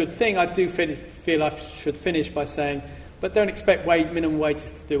they're a good thing. I do feel I should finish by saying, but don't expect minimum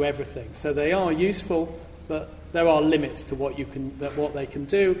wages to do everything. So they are useful, but there are limits to what they can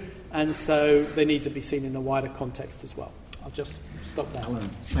do, and so they need to be seen in a wider context as well. I'll just stop there. Alan,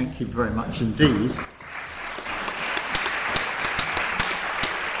 thank you very much indeed.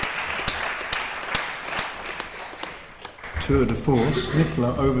 Tour de force.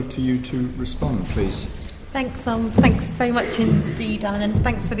 Nicola, over to you to respond, please. Thanks very much indeed, Alan, and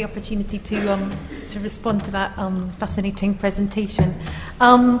thanks for the opportunity to respond to that fascinating presentation.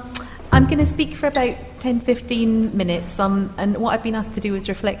 I'm going to speak for about 10-15 minutes, and what I've been asked to do is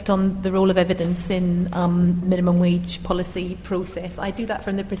reflect on the role of evidence in minimum wage policy process. I do that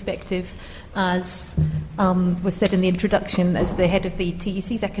from the perspective, as was said in the introduction, as the head of the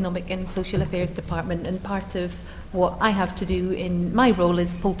TUC's Economic and Social Affairs Department, and part of what I have to do in my role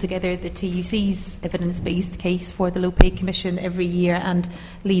is pull together the TUC's evidence-based case for the Low Pay Commission every year and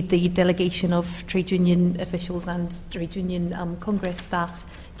lead the delegation of trade union officials and trade union Congress staff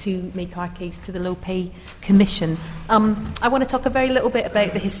to make our case to the Low Pay Commission. I want to talk a very little bit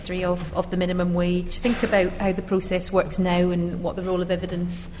about the history of the minimum wage, think about how the process works now and what the role of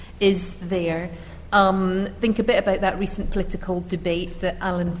evidence is there. Think a bit about that recent political debate that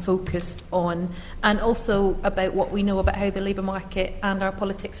Alan focused on, and also about what we know about how the labour market and our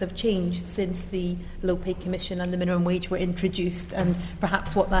politics have changed since the Low Pay Commission and the minimum wage were introduced, and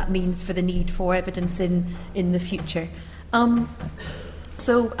perhaps what that means for the need for evidence in the future.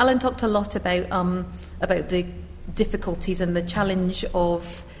 So Alan talked a lot about the difficulties and the challenge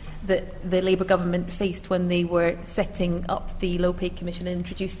of that the Labour government faced when they were setting up the Low Pay Commission and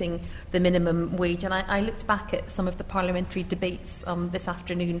introducing the minimum wage. And I looked back at some of the parliamentary debates this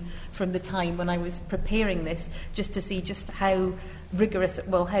afternoon from the time when I was preparing this, just to see just how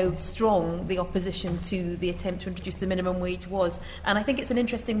how strong the opposition to the attempt to introduce the minimum wage was. And I think it's an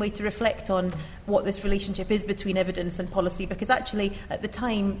interesting way to reflect on what this relationship is between evidence and policy, because actually at the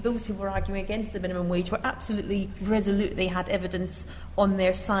time those who were arguing against the minimum wage were absolutely resolute. They had evidence on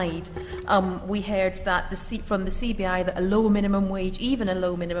their side. We heard that from the CBI that a low minimum wage, even a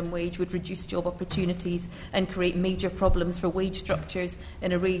low minimum wage, would reduce job opportunities and create major problems for wage structures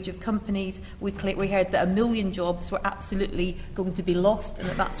in a range of companies. We heard that 1 million jobs were absolutely going to be lost, and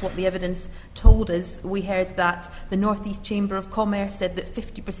that's what the evidence told us. We heard that the North East Chamber of Commerce said that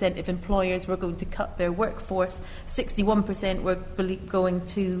 50% of employers were going to cut their workforce, 61% were going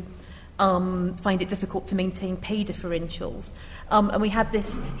to find it difficult to maintain pay differentials. And we had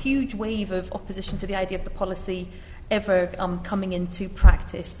this huge wave of opposition to the idea of the policy ever coming into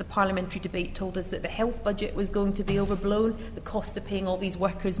practice. The parliamentary debate told us that the health budget was going to be overblown. The cost of paying all these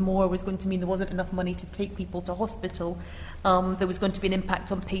workers more was going to mean there wasn't enough money to take people to hospital. There was going to be an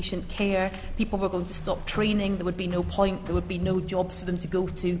impact on patient care. People were going to stop training. There would be no point. There would be no jobs for them to go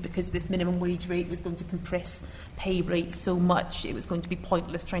to because this minimum wage rate was going to compress pay rates so much. It was going to be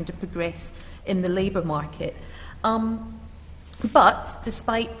pointless trying to progress in the labour market. But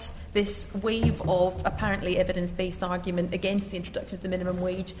despite this wave of apparently evidence-based argument against the introduction of the minimum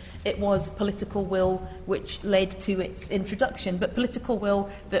wage, it was political will which led to its introduction, but political will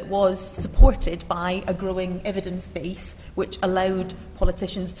that was supported by a growing evidence base which allowed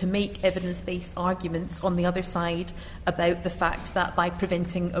politicians to make evidence-based arguments on the other side about the fact that by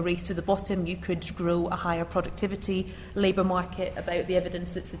preventing a race to the bottom you could grow a higher productivity labour market, about the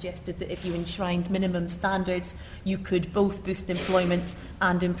evidence that suggested that if you enshrined minimum standards you could both boost employment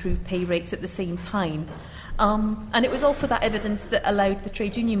and improve pay rates at the same time. And it was also that evidence that allowed the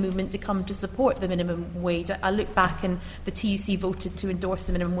trade union movement to come to support the minimum wage. I look back and the TUC voted to endorse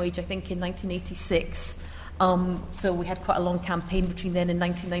the minimum wage, I think, in 1986. So we had quite a long campaign between then and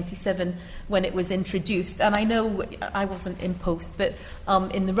 1997 when it was introduced. And I know I wasn't in post, but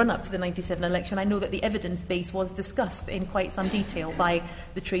in the run-up to the 97 election, I know that the evidence base was discussed in quite some detail by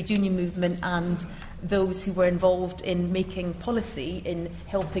the trade union movement and those who were involved in making policy, in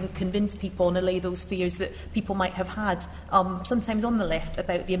helping convince people and allay those fears that people might have had, sometimes on the left,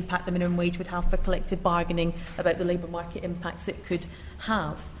 about the impact the minimum wage would have for collective bargaining, about the labour market impacts it could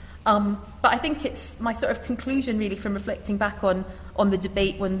have. But I think it's my sort of conclusion, really, from reflecting back on the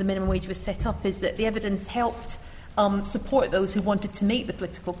debate when the minimum wage was set up, is that the evidence helped support those who wanted to make the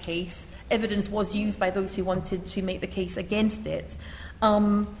political case. Evidence was used by those who wanted to make the case against it.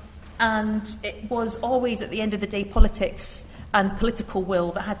 And it was always, at the end of the day, politics and political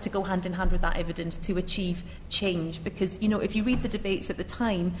will that had to go hand in hand with that evidence to achieve change. Because, if you read the debates at the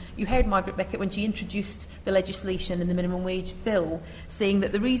time, you heard Margaret Beckett, when she introduced the legislation in the minimum wage bill, saying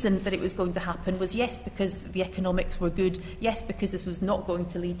that the reason that it was going to happen was, yes, because the economics were good, yes, because this was not going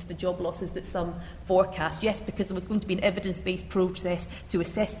to lead to the job losses that some forecast, yes, because there was going to be an evidence-based process to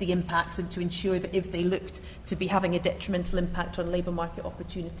assess the impacts and to ensure that if they looked to be having a detrimental impact on labour market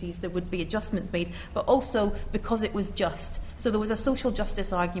opportunities, there would be adjustments made, but also because it was just. So there was a social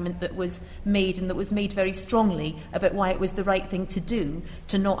justice argument that was made, and that was made very strongly, about why it was the right thing to do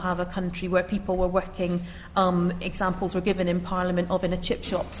to not have a country where people were working, examples were given in Parliament of in a chip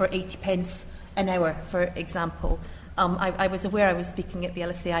shop for 80 pence an hour, for example. I was aware I was speaking at the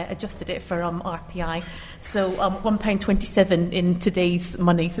LSE. I adjusted it for RPI. So £1.27 in today's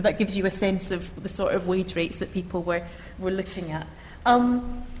money. So that gives you a sense of the sort of wage rates that people were looking at.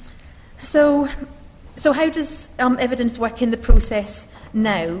 So how does evidence work in the process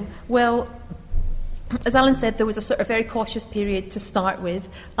now? Well, as Alan said, there was a sort of very cautious period to start with.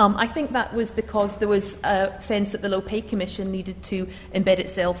 I think that was because there was a sense that the Low Pay Commission needed to embed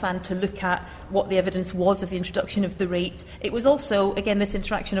itself and to look at what the evidence was of the introduction of the rate. It was also, again, this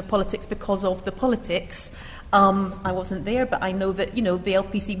interaction of politics because of the politics. I wasn't there, but I know that, the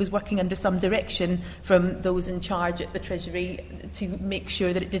LPC was working under some direction from those in charge at the Treasury to make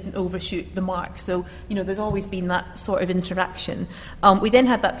sure that it didn't overshoot the mark. So, there's always been that sort of interaction. We then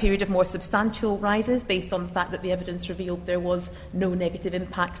had that period of more substantial rises based on the fact that the evidence revealed there was no negative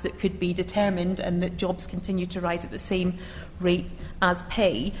impacts that could be determined and that jobs continued to rise at the same rate as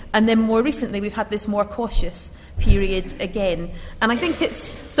pay. And then more recently, we've had this more cautious period again. And I think it's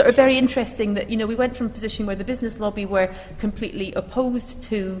sort of very interesting that, we went from a position where the business lobby were completely opposed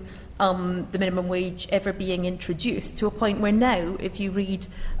to the minimum wage ever being introduced, to a point where now, if you read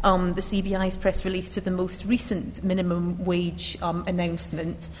the CBI's press release to the most recent minimum wage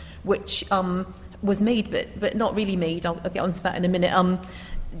announcement, which was made but not really made, I'll get onto that in a minute,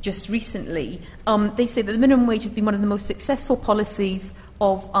 just recently, they say that the minimum wage has been one of the most successful policies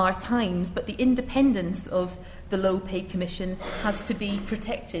of our times, but the independence of the Low Pay Commission has to be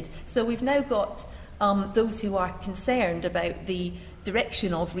protected. So we've now got those who are concerned about the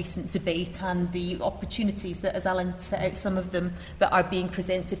direction of recent debate and the opportunities that, as Alan set out, some of them that are being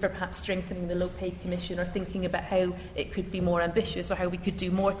presented for perhaps strengthening the Low Pay Commission, or thinking about how it could be more ambitious or how we could do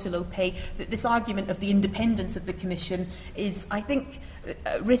more to low pay. That this argument of the independence of the Commission is, I think,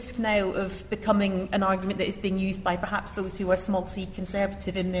 at risk now of becoming an argument that is being used by perhaps those who are small c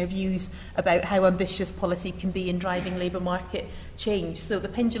conservative in their views about how ambitious policy can be in driving labour market change. So the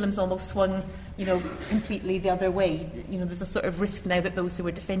pendulum's almost swung, completely the other way. There's a sort of risk now that those who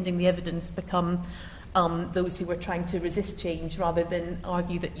are defending the evidence become those who are trying to resist change, rather than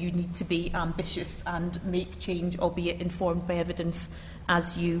argue that you need to be ambitious and make change, albeit informed by evidence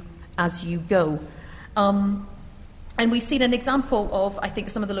as you go. And we've seen an example of, I think,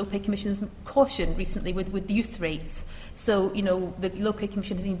 some of the Low Pay Commission's caution recently with youth rates. So, the Low Pay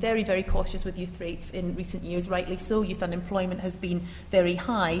Commission has been very, very cautious with youth rates in recent years, rightly so. Youth unemployment has been very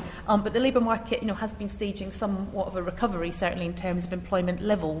high. But the labour market, has been staging somewhat of a recovery, certainly in terms of employment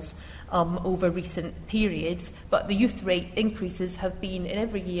levels over recent periods. But the youth rate increases have been, in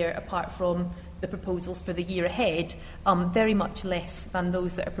every year, apart from the proposals for the year ahead, very much less than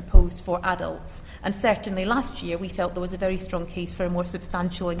those that are proposed for adults. And certainly last year we felt there was a very strong case for a more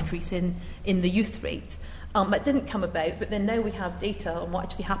substantial increase in the youth rate. That didn't come about, but then now we have data on what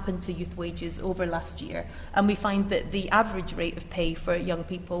actually happened to youth wages over last year, and we find that the average rate of pay for young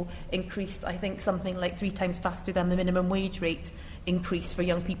people increased, I think, something like 3 times faster than the minimum wage rate increase for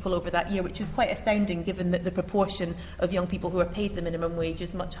young people over that year, which is quite astounding given that the proportion of young people who are paid the minimum wage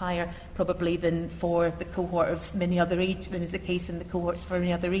is much higher probably than for the cohort of many other age, than is the case in the cohorts for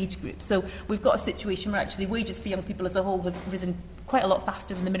any other age group. So we've got a situation where actually wages for young people as a whole have risen quite a lot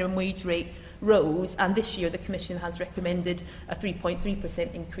faster than the minimum wage rate rose, and this year the Commission has recommended a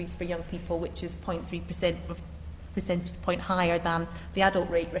 3.3% increase for young people, which is 0.3% of percentage point higher than the adult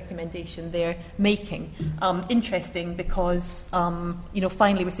rate recommendation they're making. Interesting because,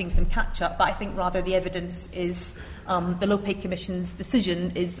 finally we're seeing some catch-up, but I think rather the evidence is, the Low Pay Commission's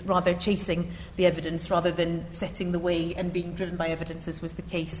decision is rather chasing the evidence rather than setting the way and being driven by evidence, as was the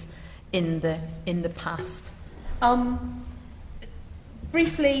case in the past.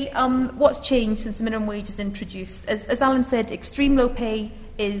 Briefly, what's changed since the minimum wage is introduced? As Alan said, extreme low pay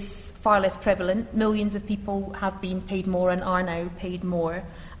is far less prevalent. Millions of people have been paid more and are now paid more.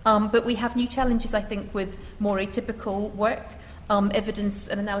 But we have new challenges, I think, with more atypical work. Evidence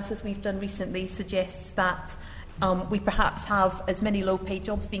and analysis we've done recently suggests that we perhaps have as many low-paid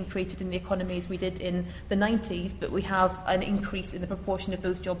jobs being created in the economy as we did in the 90s, but we have an increase in the proportion of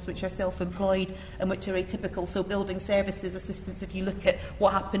those jobs which are self-employed and which are atypical. So building services assistants, if you look at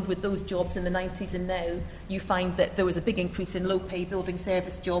what happened with those jobs in the 90s and now, you find that there was a big increase in low-paid building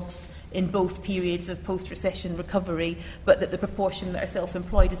service jobs in both periods of post-recession recovery, but that the proportion that are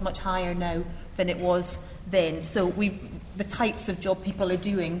self-employed is much higher now than it was then. So the types of job people are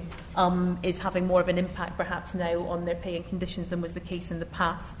doing is having more of an impact perhaps now on their pay and conditions than was the case in the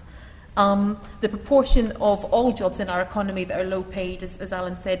past. The proportion of all jobs in our economy that are low paid, as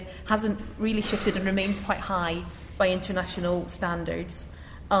Alan said, hasn't really shifted and remains quite high by international standards.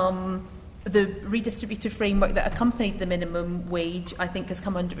 The redistributive framework that accompanied the minimum wage, I think, has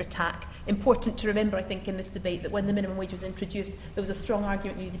come under attack. Important to remember, I think, in this debate that when the minimum wage was introduced, there was a strong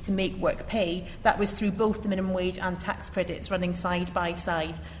argument needed to make work pay. That was through both the minimum wage and tax credits running side by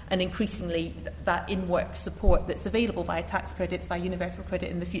side. And increasingly, that in-work support that's available via tax credits, via universal credit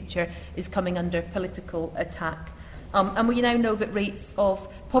in the future, is coming under political attack. And we now know that rates of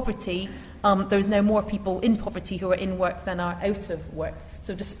poverty, there's now more people in poverty who are in work than are out of work.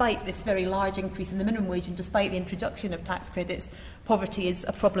 So despite this very large increase in the minimum wage and despite the introduction of tax credits, poverty is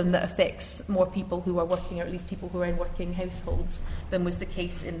a problem that affects more people who are working, or at least people who are in working households, than was the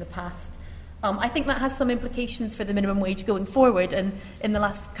case in the past. I think that has some implications for the minimum wage going forward, and in the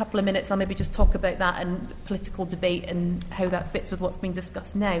last couple of minutes I'll maybe just talk about that and the political debate and how that fits with what's being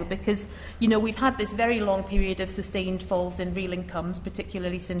discussed now, because we've had this very long period of sustained falls in real incomes,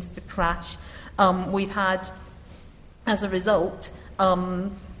 particularly since the crash. We've had, as a result,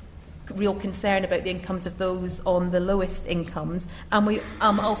 real concern about the incomes of those on the lowest incomes, and we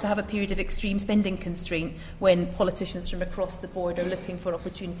also have a period of extreme spending constraint when politicians from across the board are looking for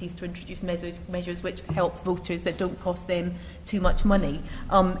opportunities to introduce measures which help voters that don't cost them too much money.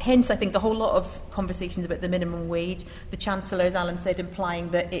 Hence, I think a whole lot of conversations about the minimum wage. The Chancellor, as Alan said, implying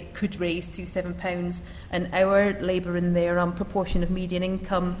that it could raise to £7 an hour, Labour in their proportion of median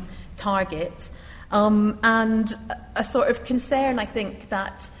income target. And a sort of concern, I think,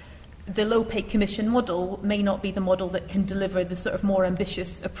 that the low-pay commission model may not be the model that can deliver the sort of more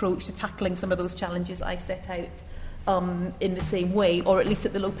ambitious approach to tackling some of those challenges I set out in the same way, or at least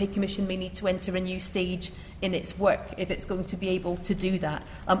that the low-pay commission may need to enter a new stage in its work if it's going to be able to do that.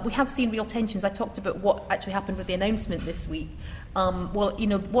 We have seen real tensions. I talked about what actually happened with the announcement this week.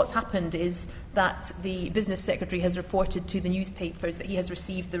 What's happened is that the Business Secretary has reported to the newspapers that he has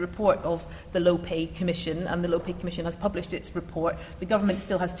received the report of the Low Pay Commission, and the Low Pay Commission has published its report. The government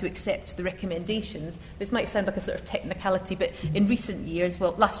still has to accept the recommendations. This might sound like a sort of technicality, but in recent years,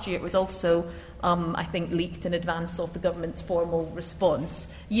 well, last year it was also, I think, leaked in advance of the government's formal response.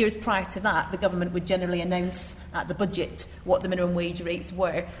 Years prior to that, the government would generally announce at the budget what the minimum wage rates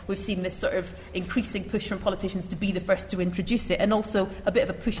were. We've seen this sort of increasing push from politicians to be the first to introduce it, and also a bit of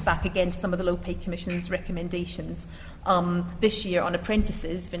a pushback against some of the Low Pay Commission's recommendations. This year on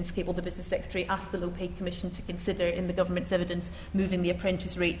apprentices, Vince Cable, the Business Secretary, asked the Low Pay Commission to consider, in the government's evidence, moving the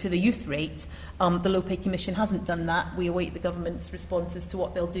apprentice rate to the youth rate. The Low Pay Commission hasn't done that. We await the government's responses to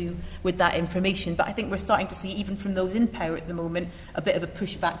what they'll do with that information. But I think we're starting to see, even from those in power at the moment, a bit of a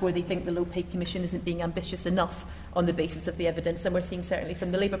pushback where they think the Low Pay Commission isn't being ambitious enough on the basis of the evidence. And we're seeing, certainly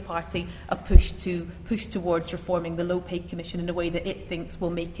from the Labour Party, a push towards reforming the Low Pay Commission in a way that it thinks will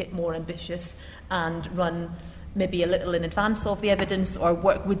make it more ambitious and run maybe a little in advance of the evidence, or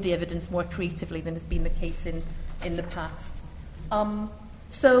work with the evidence more creatively than has been the case in the past.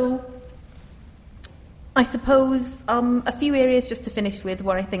 So I suppose a few areas just to finish with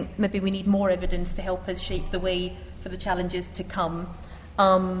where I think maybe we need more evidence to help us shape the way for the challenges to come.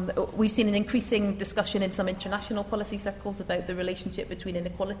 We've seen an increasing discussion in some international policy circles about the relationship between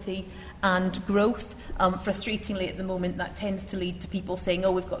inequality and growth. Frustratingly, at the moment, that tends to lead to people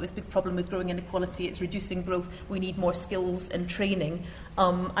saying, we've got this big problem with growing inequality, it's reducing growth, we need more skills and training.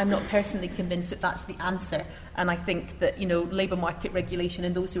 I'm not personally convinced that that's the answer, and I think that labour market regulation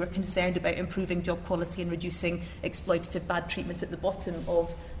and those who are concerned about improving job quality and reducing exploitative bad treatment at the bottom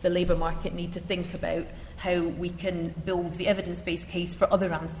of the labour market need to think about how we can build the evidence-based case for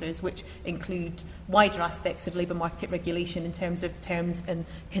other answers, which include wider aspects of labour market regulation in terms of terms and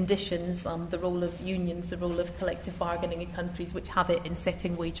conditions, the role of unions, the role of collective bargaining in countries which have it in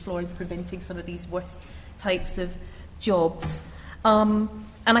setting wage floors, preventing some of these worst types of jobs.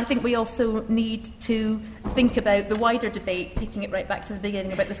 And I think we also need to think about the wider debate, taking it right back to the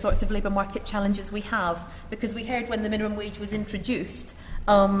beginning, about the sorts of labour market challenges we have. Because we heard when the minimum wage was introduced,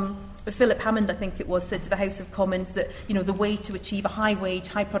 Philip Hammond, I think it was, said to the House of Commons that, you know, the way to achieve a high wage,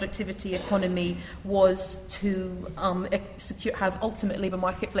 high productivity economy was to have ultimate labour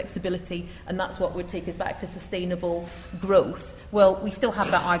market flexibility, and that's what would take us back to sustainable growth. Well, we still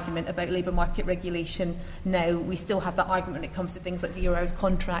have that argument about labour market regulation now. We still have that argument when it comes to things like 0 hours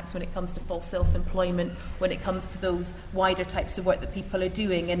contracts, when it comes to false self-employment, when it comes to those wider types of work that people are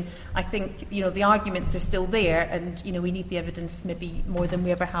doing. And I think, you know, the arguments are still there, and, you know, we need the evidence maybe more than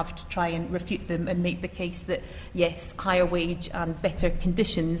we ever have to try and refute them and make the case that, yes, higher wage and better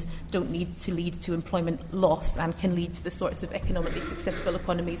conditions don't need to lead to employment loss and can lead to the sorts of economically successful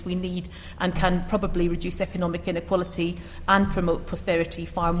economies we need, and can probably reduce economic inequality and promote prosperity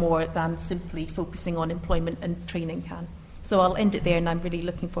far more than simply focusing on employment and training can. So I'll end it there, and I'm really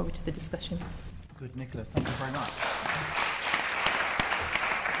looking forward to the discussion. Good, Nicola. Thank you very much.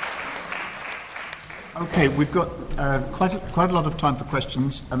 Okay, we've got quite a lot of time for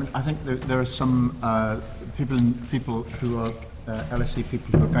questions. I mean, I think there are some people who are LSE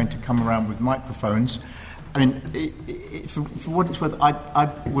people who are going to come around with microphones. I mean, for what it's worth, I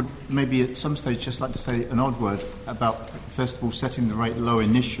would maybe at some stage just like to say an odd word about, first of all, setting the rate low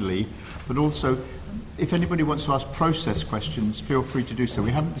initially, but also, if anybody wants to ask process questions, feel free to do so.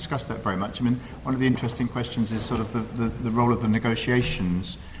 We haven't discussed that very much. I mean, one of the interesting questions is sort of the role of the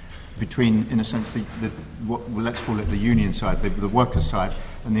negotiations between, in a sense, what let's call it the union side, the workers' side,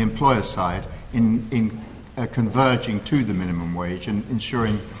 and the employer side in converging to the minimum wage and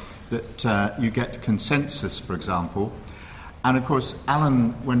ensuring that you get consensus, for example. And of course,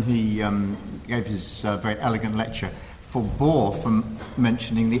 Alan, when he gave his very elegant lecture, forbore from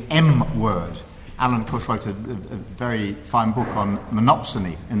mentioning the M word. Alan, of course, wrote a very fine book on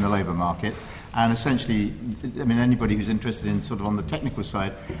monopsony in the labour market. And essentially, I mean, anybody who's interested in sort of on the technical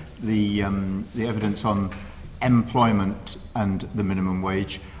side, the evidence on employment and the minimum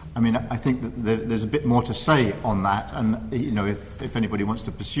wage, I mean, I think that there's a bit more to say on that. And, you know, if anybody wants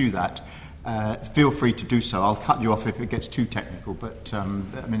to pursue that, feel free to do so. I'll cut you off if it gets too technical. But, I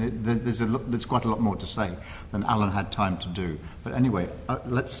mean, there's quite a lot more to say than Alan had time to do. But anyway,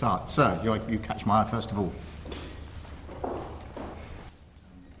 let's start. Sir, you catch my eye first of all.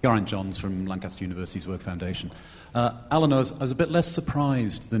 Geraint Johns from Lancaster University's Work Foundation. Alan, I was a bit less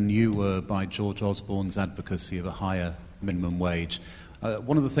surprised than you were by George Osborne's advocacy of a higher minimum wage.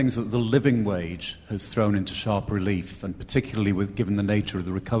 One of the things that the living wage has thrown into sharp relief, and particularly given the nature of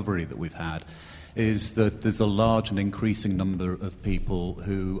the recovery that we've had, is that there's a large and increasing number of people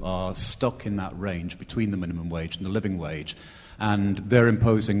who are stuck in that range between the minimum wage and the living wage. And they're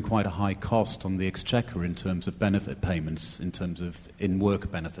imposing quite a high cost on the Exchequer in terms of benefit payments, in terms of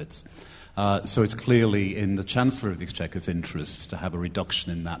in-work benefits. So it's clearly in the Chancellor of the Exchequer's interests to have a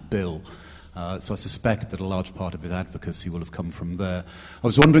reduction in that bill. So I suspect that a large part of his advocacy will have come from there. I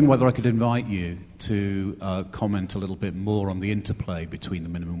was wondering whether I could invite you to comment a little bit more on the interplay between the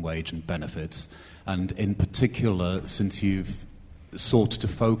minimum wage and benefits, and in particular, since you've sought to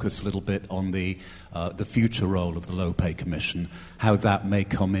focus a little bit on the future role of the Low Pay Commission, how that may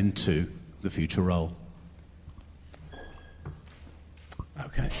come into the future role.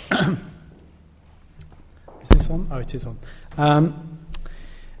 Okay. Is this on? Oh, it is on.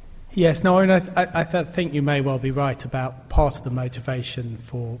 Yes, no, I mean, I think you may well be right about part of the motivation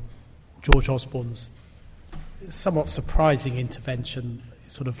for George Osborne's somewhat surprising intervention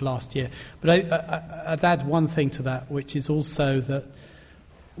sort of last year. But I'd add one thing to that, which is also that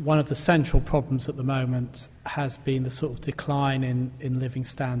one of the central problems at the moment has been the sort of decline in living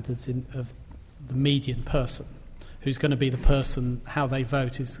standards of the median person, who's going to be the person, how they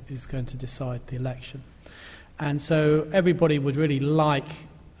vote is going to decide the election. And so everybody would really like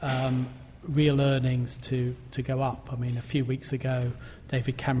real earnings to go up. I mean, a few weeks ago,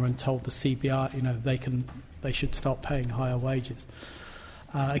 David Cameron told the CBI, you know, they should start paying higher wages.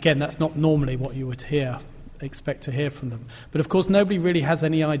 Again, that's not normally what you would expect to hear from them. But of course, nobody really has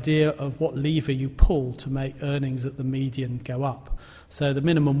any idea of what lever you pull to make earnings at the median go up. So the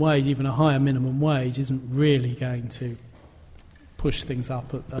minimum wage, even a higher minimum wage, isn't really going to push things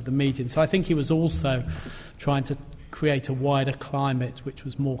up at the median. So I think he was also trying to create a wider climate which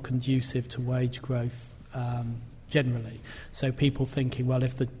was more conducive to wage growth generally. So people thinking, well,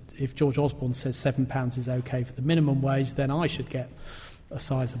 if George Osborne says £7 is okay for the minimum wage, then I should get a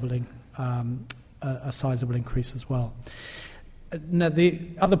sizable increase as well. Now, the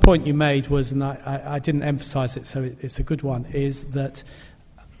other point you made was, and I didn't emphasise it, so it's a good one, is that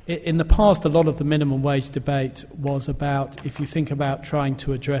in the past a lot of the minimum wage debate was about, if you think about trying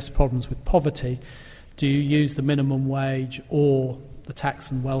to address problems with poverty, do you use the minimum wage or the tax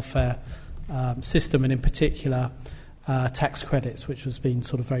and welfare system, and in particular tax credits, which has been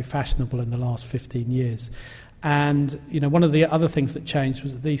sort of very fashionable in the last 15 years. And, one of the other things that changed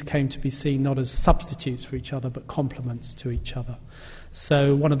was that these came to be seen not as substitutes for each other, but complements to each other.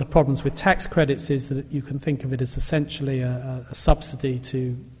 So one of the problems with tax credits is that you can think of it as essentially a subsidy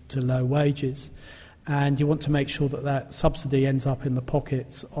to low wages, and you want to make sure that that subsidy ends up in the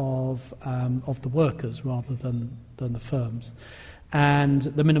pockets of the workers rather than the firms. And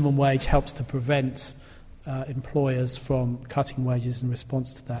the minimum wage helps to prevent employers from cutting wages in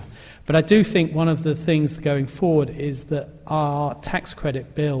response to that. But I do think one of the things going forward is that our tax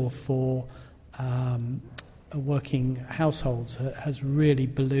credit bill for working households has really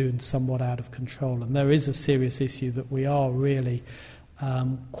ballooned somewhat out of control, and there is a serious issue that we are really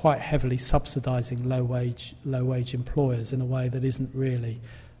quite heavily subsidising low wage employers in a way that isn't really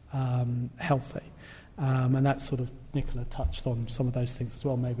healthy. And that sort of, Nicola touched on some of those things as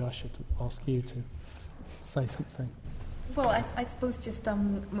well. Maybe I should ask you to say something. Well, I suppose just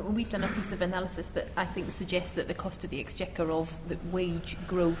we've done a piece of analysis that I think suggests that the cost of the exchequer of the wage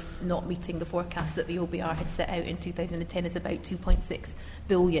growth not meeting the forecast that the OBR had set out in 2010 is about 2.6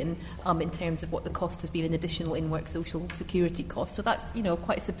 billion in terms of what the cost has been in additional in-work social security costs. So that's,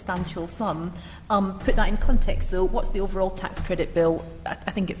 quite a substantial sum. Put that in context, though, what's the overall tax credit bill?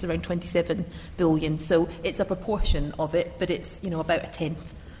 I think it's around 27 billion. So it's a proportion of it, but it's, about a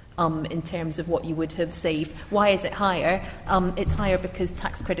tenth. In terms of what you would have saved. Why is it higher? It's higher because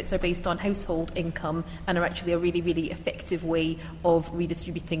tax credits are based on household income and are actually a really, really effective way of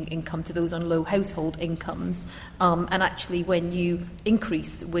redistributing income to those on low household incomes. And actually, when you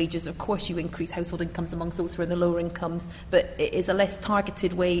increase wages, of course you increase household incomes amongst those who are in the lower incomes, but it is a less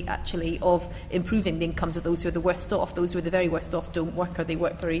targeted way, actually, of improving the incomes of those who are the worst off. Those who are the very worst off don't work, or they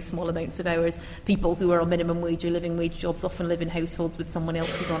work very small amounts of hours. People who are on minimum wage or living wage jobs often live in households with someone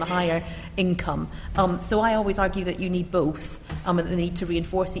else who's on a higher income. So I always argue that you need both, and they need to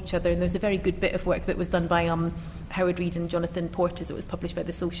reinforce each other. And there's a very good bit of work that was done by Howard Reid and Jonathan Portes. It was published by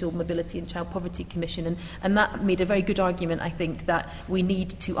the Social Mobility and Child Poverty Commission, and that made a very good argument, I think, that we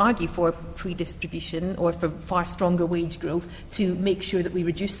need to argue for pre-distribution or for far stronger wage growth to make sure that we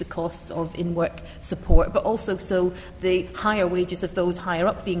reduce the costs of in-work support, but also so the higher wages of those higher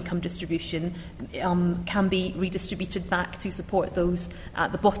up the income distribution can be redistributed back to support those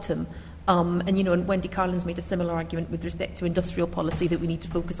at the bottom. And Wendy Carlin's made a similar argument with respect to industrial policy, that we need to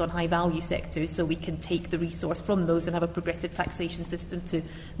focus on high-value sectors so we can take the resource from those and have a progressive taxation system to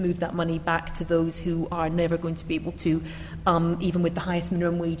move that money back to those who are never going to be able to, even with the highest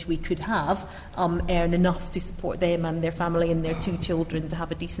minimum wage we could have, earn enough to support them and their family and their 2 children to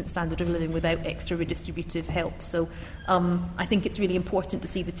have a decent standard of living without extra redistributive help. So I think it's really important to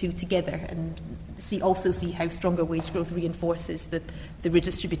see the two together and also see how stronger wage growth reinforces the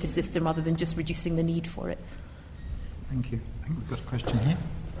redistributive system rather than just reducing the need for it. Thank you. I think we've got a question here.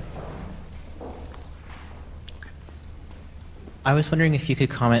 I was wondering if you could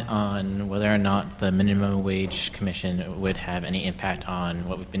comment on whether or not the Minimum Wage Commission would have any impact on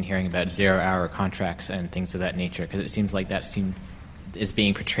what we've been hearing about 0-hour contracts and things of that nature, because it seems like that is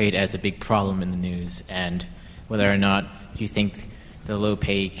being portrayed as a big problem in the news, and whether or not you think the Low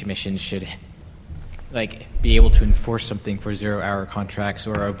Pay Commission should be able to enforce something for 0-hour contracts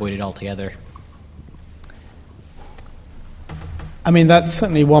or avoid it altogether. I mean, that's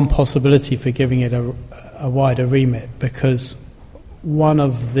certainly one possibility for giving it a wider remit, because one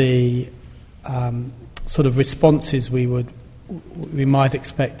of the sort of responses we might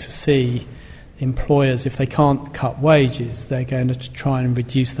expect to see employers, if they can't cut wages, they're going to try and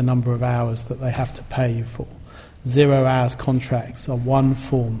reduce the number of hours that they have to pay you for. 0 hours contracts are one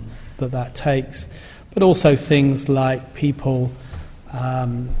form that takes. But also things like people,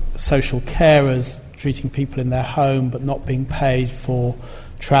 social carers, treating people in their home but not being paid for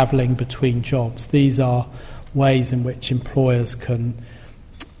travelling between jobs. These are ways in which employers can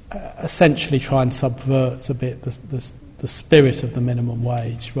essentially try and subvert a bit the spirit of the minimum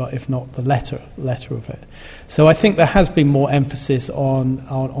wage, right, if not the letter of it. So I think there has been more emphasis on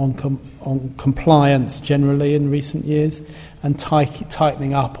compliance generally in recent years, and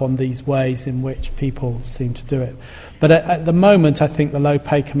tightening up on these ways in which people seem to do it. But at the moment, I think the Low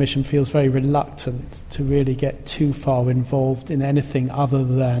Pay Commission feels very reluctant to really get too far involved in anything other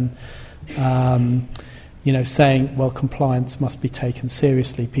than saying, well, compliance must be taken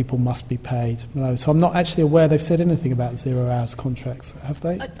seriously, people must be paid. So I'm not actually aware they've said anything about 0 hours contracts, have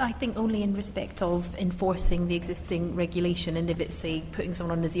they? I think only in respect of enforcing the existing regulation, and if it's, say, putting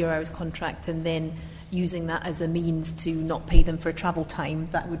someone on a 0 hours contract and then using that as a means to not pay them for travel time,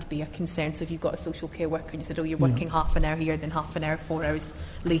 that would be a concern. So if you've got a social care worker and you said, oh, you're working half an hour here, then half an hour, 4 hours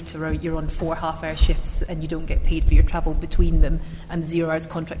later, or you're on 4 half-hour shifts and you don't get paid for your travel between them, and the 0 hours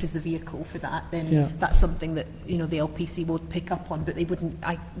contract is the vehicle for that, then that's something that, you know, the LPC would pick up on, but they would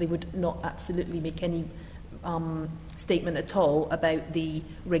not absolutely make any statement at all about the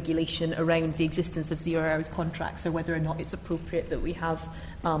regulation around the existence of 0 hours contracts, or whether or not it's appropriate that we have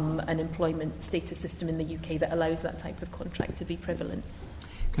an employment status system in the UK that allows that type of contract to be prevalent.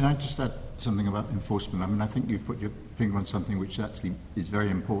 Can I just add something about enforcement? I mean, I think you've put your finger on something which actually is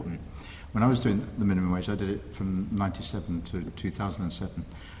very important. When I was doing the minimum wage, I did it from 1997 to 2007.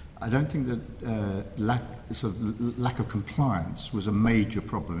 I don't think that lack of compliance was a major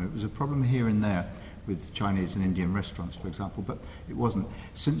problem. It was a problem here and there with Chinese and Indian restaurants, for example, but it wasn't.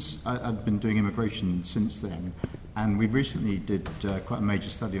 Since I've been doing immigration since then, and we recently did quite a major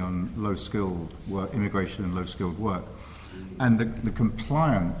study on low-skilled work, immigration and low-skilled work, and the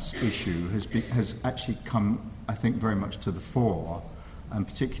compliance issue has actually come, I think, very much to the fore, and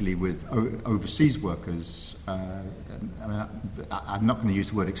particularly with overseas workers. I'm not going to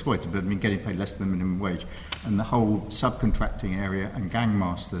use the word exploited, but I mean getting paid less than the minimum wage, and the whole subcontracting area and gang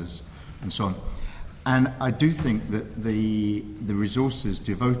masters and so on. And I do think that the resources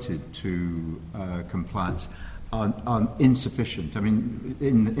devoted to compliance are insufficient. I mean,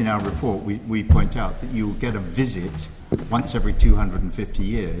 in our report, we point out that you'll get a visit once every 250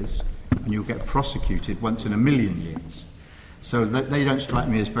 years, and you'll get prosecuted once in a million years. So they don't strike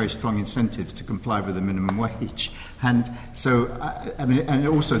me as very strong incentives to comply with the minimum wage. And so, I mean, and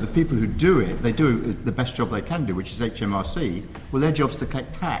also the people who do it, they do the best job they can do, which is HMRC. Well, their job's to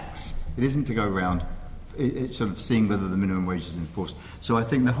collect tax. It isn't to go around sort of seeing whether the minimum wage is enforced. So I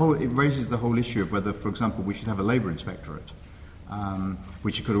think it raises the whole issue of whether, for example, we should have a labour inspectorate,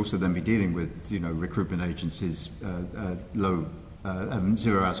 which could also then be dealing with, you know, recruitment agencies, low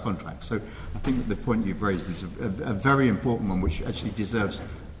 0 hours contracts. So I think that the point you've raised is a very important one, which actually deserves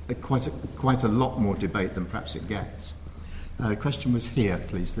quite a lot more debate than perhaps it gets. The question was here,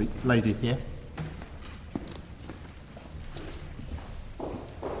 please. The lady here.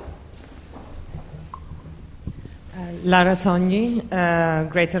 Lara Sogni,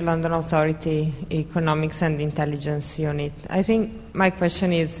 Greater London Authority Economics and Intelligence Unit. I think my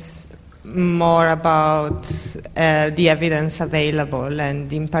question is more about the evidence available,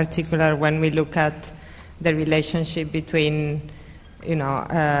 and in particular when we look at the relationship between, you know,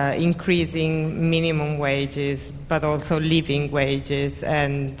 increasing minimum wages, but also living wages,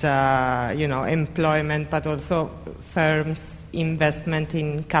 and you know, employment, but also firms' investment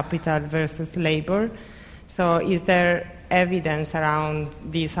in capital versus labor. So is there evidence around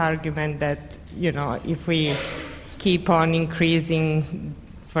this argument that, you know, if we keep on increasing,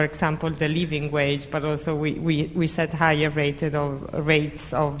 for example, the living wage, but also we set higher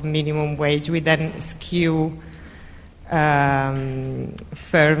rates of minimum wage, we then skew firms'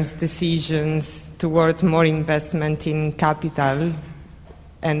 decisions towards more investment in capital?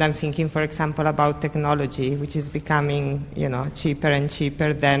 And I'm thinking, for example, about technology, which is becoming, you know, cheaper and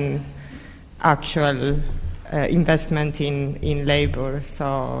cheaper than actual investment in labor.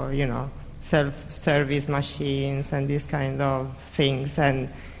 So, you know, self-service machines and these kind of things. And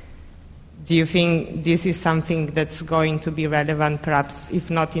do you think this is something that's going to be relevant, perhaps, if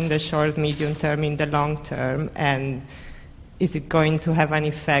not in the short, medium term, in the long term? And is it going to have an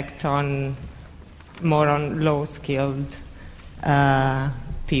effect more on low-skilled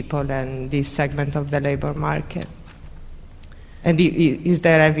people and this segment of the labor market? And is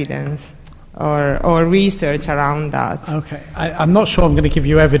there evidence or research around that? Okay, I'm not sure I'm going to give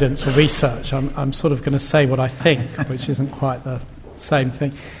you evidence or research. I'm sort of going to say what I think, which isn't quite the same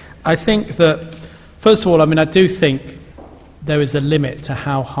thing. I think that, first of all, I mean, I do think there is a limit to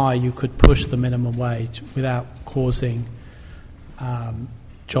how high you could push the minimum wage without causing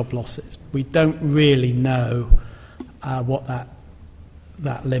job losses. We don't really know what that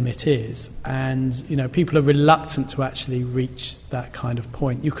limit is, and, you know, people are reluctant to actually reach that kind of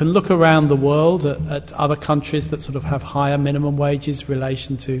point. You can look around the world at other countries that sort of have higher minimum wages in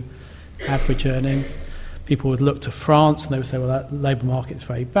relation to average earnings. People would look to France and they would say, well, that labour market's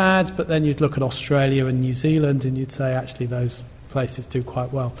very bad, but then you'd look at Australia and New Zealand and you'd say, actually, those places do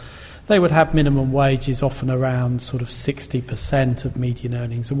quite well. They would have minimum wages often around sort of 60% of median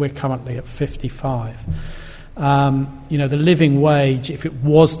earnings, and we're currently at 55%. You know, the living wage, if it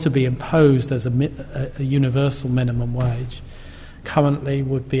was to be imposed as a universal minimum wage, currently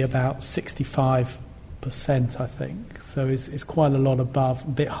would be about 65 I think. So it's quite a lot above, a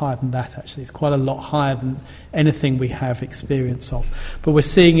bit higher than that actually. It's quite a lot higher than anything we have experience of. But we're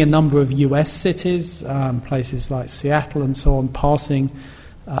seeing a number of US cities, places like Seattle and so on, passing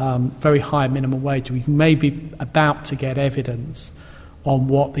very high minimum wage. We may be about to get evidence on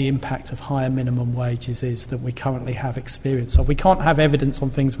what the impact of higher minimum wages is that we currently have experience of. We can't have evidence on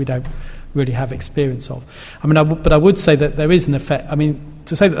things we don't really have experience of. I mean, but I would say that there is an effect. I mean,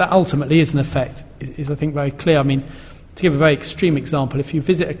 to say that ultimately is an effect is I think, very clear. I mean, to give a very extreme example, if you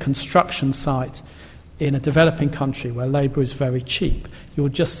visit a construction site in a developing country where labour is very cheap, you'll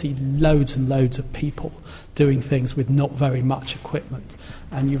just see loads and loads of people doing things with not very much equipment.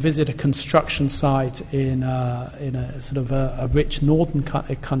 And you visit a construction site in a sort of a rich northern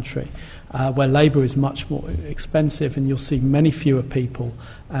country where labour is much more expensive, and you'll see many fewer people,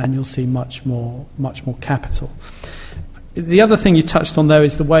 and you'll see much more capital. The other thing you touched on there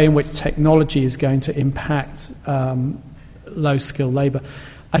is the way in which technology is going to impact low-skilled labour.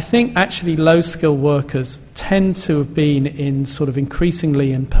 I think actually low-skilled workers tend to have been in sort of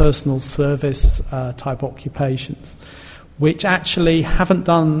increasingly in personal service type occupations, which actually haven't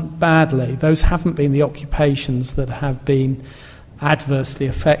done badly. Those haven't been the occupations that have been adversely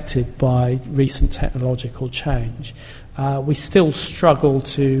affected by recent technological change. We still struggle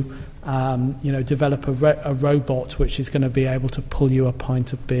to develop a robot which is going to be able to pull you a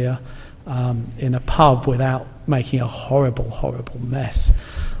pint of beer in a pub without making a horrible, horrible mess,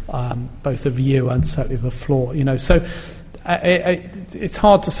 both of you and certainly the floor. So it's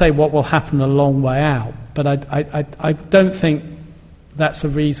hard to say what will happen a long way out, but I don't think that's a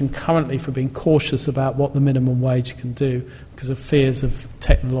reason currently for being cautious about what the minimum wage can do because of fears of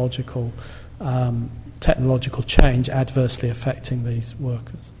technological change adversely affecting these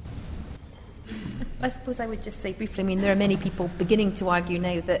workers. I suppose I would just say briefly, I mean, there are many people beginning to argue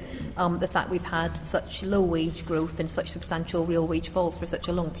now that the fact we've had such low wage growth and such substantial real wage falls for such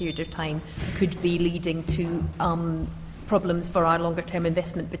a long period of time could be leading to problems for our longer-term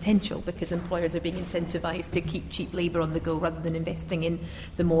investment potential, because employers are being incentivised to keep cheap labour on the go rather than investing in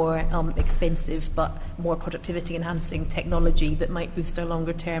the more expensive but more productivity-enhancing technology that might boost our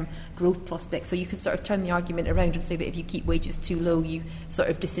longer-term growth prospects. So you could sort of turn the argument around and say that if you keep wages too low, you sort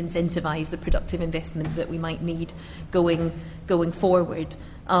of disincentivise the productive investment that we might need going forward.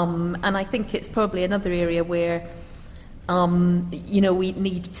 And I think it's probably another area where we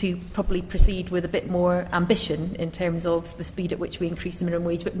need to probably proceed with a bit more ambition in terms of the speed at which we increase the minimum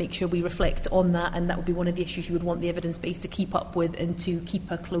wage, but make sure we reflect on that, and that would be one of the issues you would want the evidence base to keep up with and to keep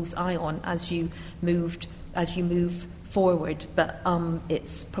a close eye on as you move forward. But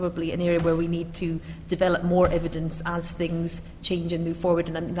it's probably an area where we need to develop more evidence as things change and move forward.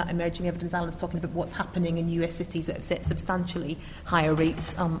 And I mean, that emerging evidence Alan's talking about what's happening in US cities that have set substantially higher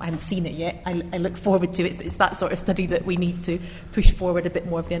rates. I haven't seen it yet. I look forward to it. It's that sort of study that we need to push forward a bit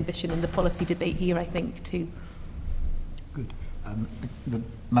more of the ambition in the policy debate here, I think, too. Good. The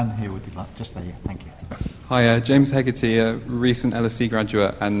man here with the glass, just there, yeah, thank you. Hi, James Hegarty, a recent LSE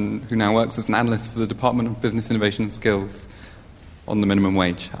graduate and who now works as an analyst for the Department of Business Innovation and Skills on the minimum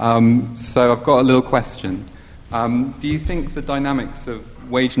wage. So I've got a little question. Do you think the dynamics of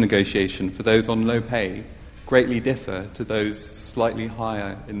wage negotiation for those on low pay greatly differ to those slightly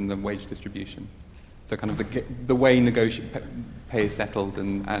higher in the wage distribution? So kind of the way pay is settled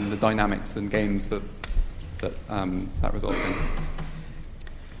and the dynamics and games that results in?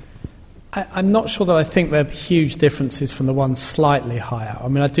 I'm not sure that I think there are huge differences from the ones slightly higher. I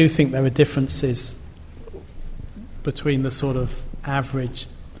mean, I do think there are differences between the sort of average,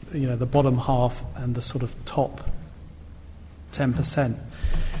 the bottom half and the sort of top 10%.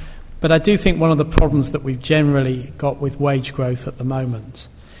 But I do think one of the problems that we've generally got with wage growth at the moment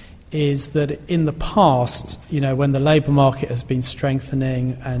is that in the past, when the labour market has been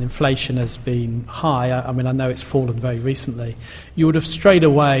strengthening and inflation has been high, I mean, I know it's fallen very recently, you would have straight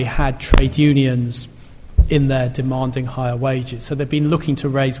away had trade unions in there demanding higher wages. So they've been looking to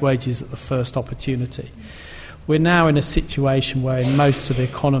raise wages at the first opportunity. We're now in a situation where in most of the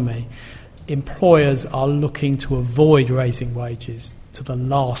economy, employers are looking to avoid raising wages to the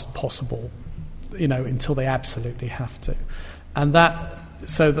last possible, until they absolutely have to. And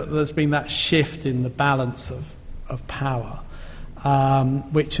so that there's been that shift in the balance of power,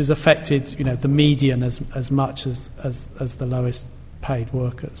 which has affected the median as much as the lowest paid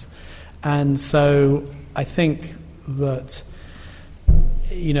workers. And so I think that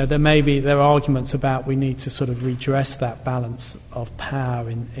there are arguments about we need to sort of redress that balance of power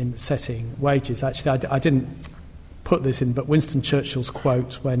in setting wages. Actually, I didn't put this in, but Winston Churchill's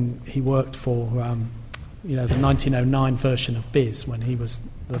quote when he worked for the 1909 version of Biz when he was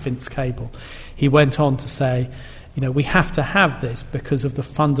the Vince Cable. He went on to say, we have to have this because of the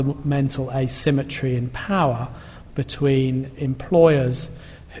fundamental asymmetry in power between employers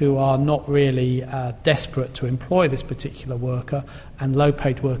who are not really desperate to employ this particular worker and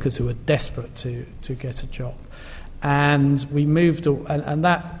low-paid workers who are desperate to get a job. And we moved, and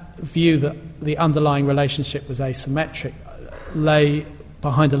that view that the underlying relationship was asymmetric lay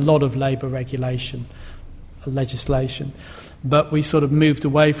behind a lot of labour legislation. But we sort of moved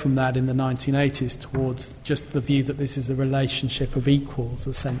away from that in the 1980s towards just the view that this is a relationship of equals,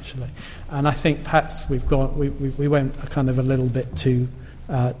 essentially. And I think perhaps we went a kind of a little bit too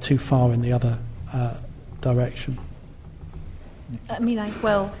far in the other direction.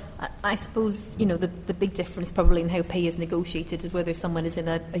 I suppose, the big difference probably in how pay is negotiated is whether someone is in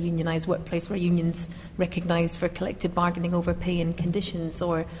a unionised workplace where unions recognised for collective bargaining over pay and conditions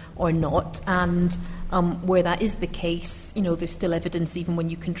or not. And where that is the case, there's still evidence, even when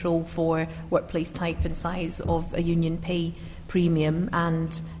you control for workplace type and size, of a union pay premium.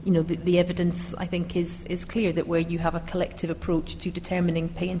 And, the evidence, I think, is clear that where you have a collective approach to determining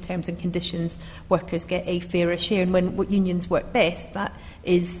pay and terms and conditions, workers get a fairer share. And when unions work best, that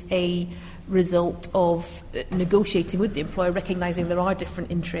is a result of negotiating with the employer, recognising there are different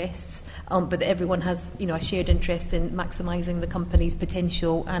interests, but that everyone has a shared interest in maximising the company's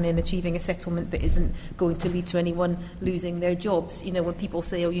potential and in achieving a settlement that isn't going to lead to anyone losing their jobs. When people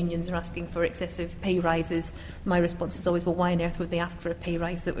say, unions are asking for excessive pay rises, my response is always, well, why on earth would they ask for a pay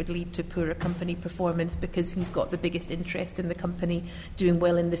rise that would lead to poorer company performance? Because who's got the biggest interest in the company doing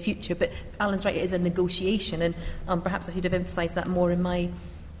well in the future? But Alan's right, it is a negotiation, and perhaps I should have emphasised that more in my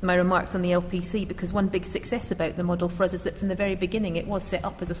remarks on the LPC, because one big success about the model for us is that from the very beginning it was set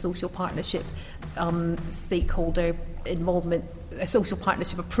up as a social partnership, stakeholder involvement, a social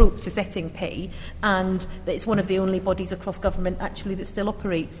partnership approach to setting pay, and that it's one of the only bodies across government actually that still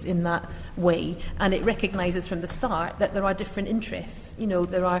operates in that way. And it recognises from the start that there are different interests.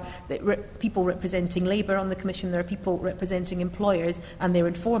 There are people representing labour on the Commission, there are people representing employers, and they're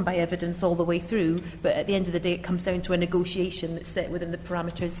informed by evidence all the way through, but at the end of the day it comes down to a negotiation that's set within the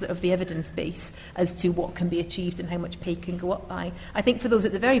parameters of the evidence base as to what can be achieved and how much pay can go up by. I think for those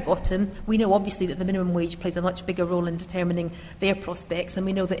at the very bottom, we know obviously that the minimum wage plays a much bigger role in determining their prospects, and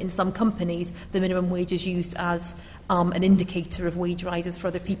we know that in some companies the minimum wage is used as an indicator of wage rises for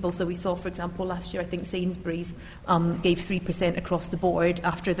other people. So we saw, for example, last year I think Sainsbury's gave 3% across the board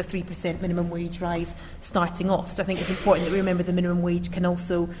after the 3% minimum wage rise starting off. So I think it's important that we remember the minimum wage can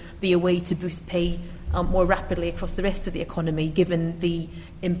also be a way to boost pay more rapidly across the rest of the economy, given the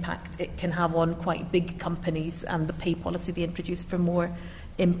impact it can have on quite big companies and the pay policy they introduce for more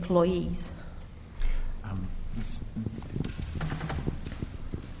employees.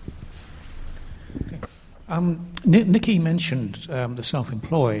 Nikki mentioned the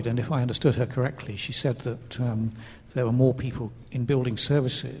self-employed, and if I understood her correctly, she said that there were more people in building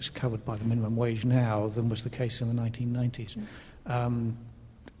services covered by the minimum wage now than was the case in the 1990s.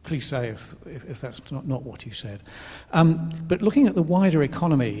 Please say if that's not what you said. But looking at the wider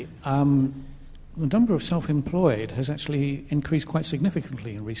economy, the number of self-employed has actually increased quite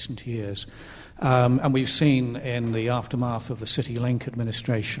significantly in recent years. And we've seen in the aftermath of the CityLink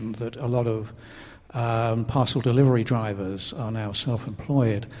administration that a lot of parcel delivery drivers are now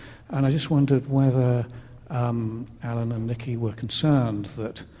self-employed. And I just wondered whether Alan and Nikki were concerned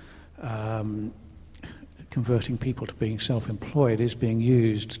that converting people to being self-employed is being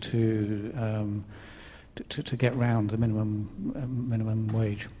used to get round the minimum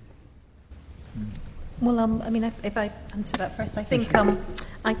wage. Well, if I answer that first, I think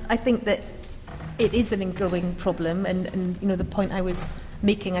I think that it is an growing problem, and the point I was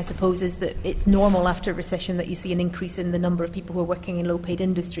making, I suppose, is that it's normal after a recession that you see an increase in the number of people who are working in low-paid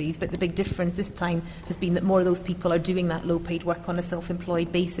industries, but the big difference this time has been that more of those people are doing that low-paid work on a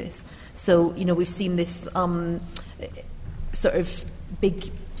self-employed basis. So, we've seen this sort of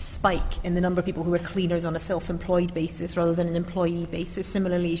big spike in the number of people who are cleaners on a self-employed basis rather than an employee basis.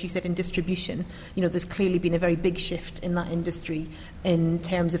 Similarly, as you said, in distribution, there's clearly been a very big shift in that industry in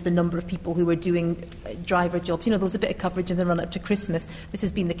terms of the number of people who are doing driver jobs. There was a bit of coverage in the run-up to Christmas. This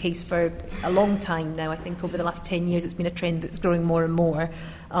has been the case for a long time now. I think over the last 10 years it's been a trend that's growing more and more.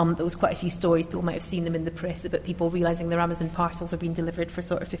 There was quite a few stories, people might have seen them in the press, about people realising their Amazon parcels are being delivered for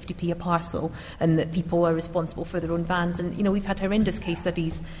sort of 50p a parcel, and that people are responsible for their own vans. And, we've had horrendous case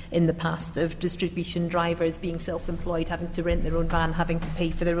studies in the past of distribution drivers being self-employed, having to rent their own van, having to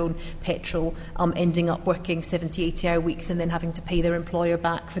pay for their own petrol, ending up working 70, 80-hour weeks and then having to pay their employer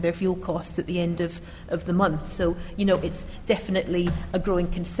back for their fuel costs at the end of the month. So, it's definitely a growing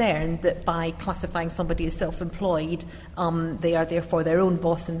concern that by classifying somebody as self-employed, they are therefore their own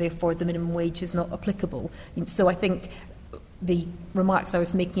boss and therefore the minimum wage is not applicable. So I think the remarks I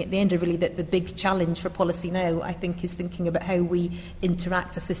was making at the end are really that the big challenge for policy now, I think, is thinking about how we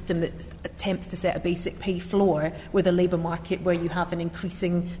interact a system that attempts to set a basic pay floor with a labour market where you have an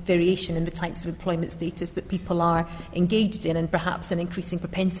increasing variation in the types of employment status that people are engaged in, and perhaps an increasing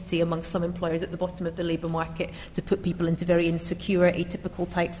propensity among some employers at the bottom of the labour market to put people into very insecure, atypical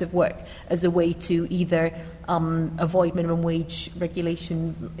types of work as a way to either avoid minimum wage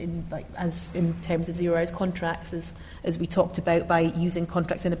regulation in terms of 0 hours contracts, as we talked about, by using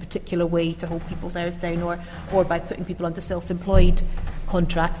contracts in a particular way to hold people's hours down, or by putting people onto self-employed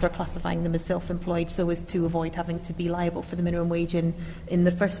contracts or classifying them as self-employed so as to avoid having to be liable for the minimum wage in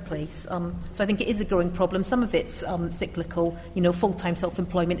the first place. So I think it is a growing problem. Some of it's cyclical. Full-time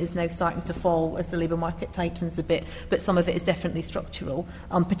self-employment is now starting to fall as the labour market tightens a bit, but some of it is definitely structural,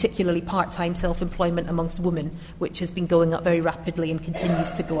 particularly part-time self-employment amongst women, which has been going up very rapidly and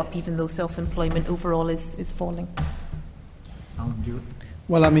continues to go up even though self-employment overall is falling.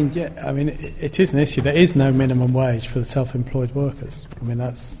 Well, it is an issue. There is no minimum wage for the self-employed workers.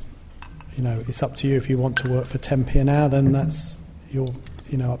 That's, it's up to you. If you want to work for 10p an hour, then that's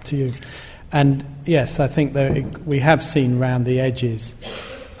up to you. And yes, I think that we have seen round the edges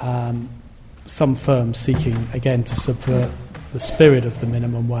some firms seeking again to subvert the spirit of the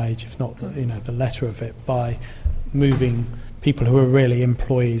minimum wage, if not the letter of it, by moving people who are really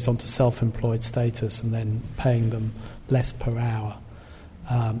employees onto self-employed status and then paying them less per hour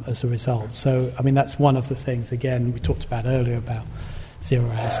as a result. So, that's one of the things, again, we talked about earlier about 0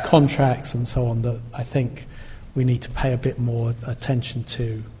 hours contracts and so on, that I think we need to pay a bit more attention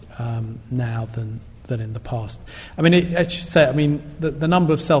to now than in the past. I should say, the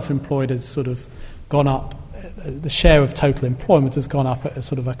number of self-employed has sort of gone up. The share of total employment has gone up at a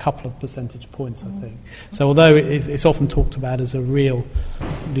sort of a couple of percentage points, I think. So although it's often talked about as a really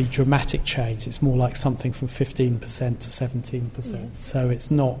dramatic change, it's more like something from 15% to 17%. So it's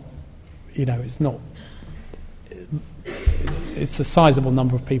not, it's a sizable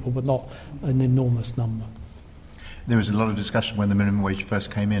number of people, but not an enormous number. There was a lot of discussion when the minimum wage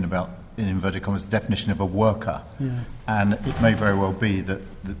first came in about, in inverted commas, the definition of a worker. Yeah. And it may very well be that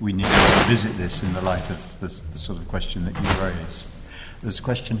we need to revisit this in the light of the sort of question that you raised. There's a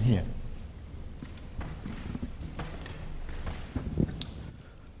question here.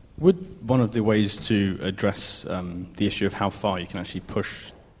 Would one of the ways to address the issue of how far you can actually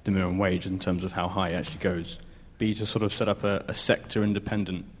push the minimum wage in terms of how high it actually goes be to sort of set up a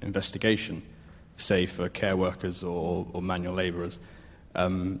sector-independent investigation, say for care workers or manual labourers,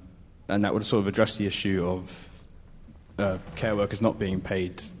 and that would sort of address the issue of care workers not being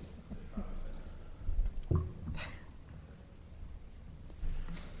paid.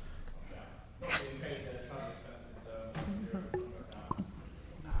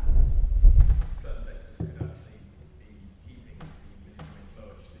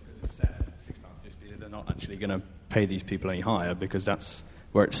 They're not actually going to pay these people any higher because that's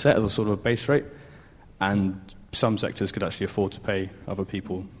where it's set as a sort of a base rate, and some sectors could actually afford to pay other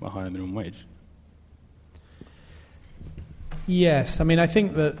people a higher minimum wage. Yes, I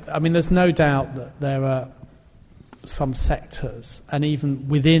think that, there's no doubt that there are some sectors, and even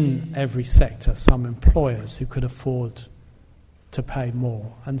within every sector, some employers who could afford to pay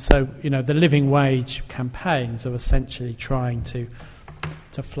more. And so, the living wage campaigns are essentially trying to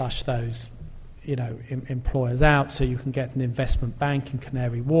flush those, employers out, so you can get an investment bank in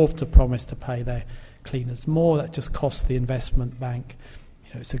Canary Wharf to promise to pay their cleaners more. That just costs the investment bank,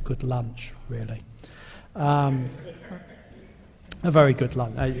 it's a good lunch, really. A very good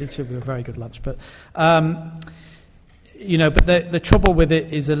lunch. It should be a very good lunch. But, but the trouble with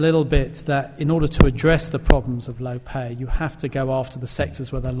it is a little bit that in order to address the problems of low pay, you have to go after the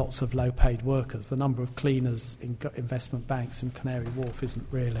sectors where there are lots of low-paid workers. The number of cleaners in investment banks in Canary Wharf isn't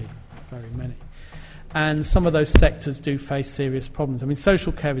really very many. And some of those sectors do face serious problems.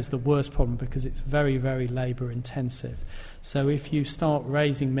 Social care is the worst problem because it's very, very labour-intensive. So if you start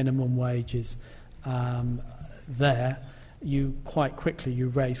raising minimum wages there, you quite quickly you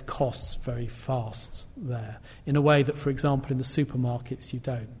raise costs very fast there, in a way that, for example, in the supermarkets you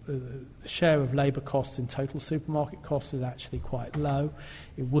don't. The share of labour costs in total supermarket costs is actually quite low.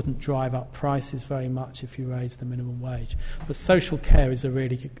 It wouldn't drive up prices very much if you raise the minimum wage. But social care is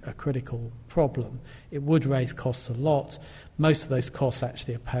a critical problem. It would raise costs a lot. Most of those costs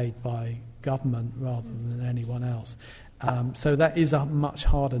actually are paid by government rather than anyone else. So that is a much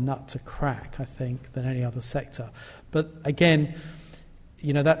harder nut to crack, I think, than any other sector. But again,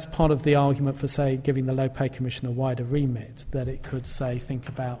 that's part of the argument for, say, giving the Low Pay Commission a wider remit, that it could, say, think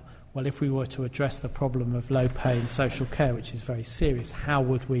about, well, if we were to address the problem of low pay in social care, which is very serious,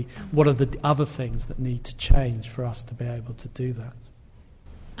 what are the other things that need to change for us to be able to do that?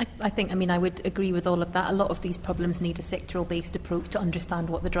 I would agree with all of that. A lot of these problems need a sectoral-based approach to understand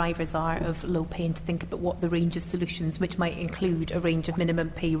what the drivers are of low pay and to think about what the range of solutions, which might include a range of minimum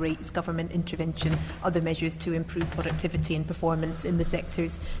pay rates, government intervention, other measures to improve productivity and performance in the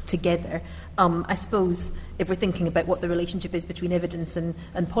sectors together. I suppose if we're thinking about what the relationship is between evidence and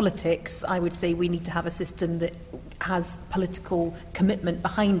politics, I would say we need to have a system that has political commitment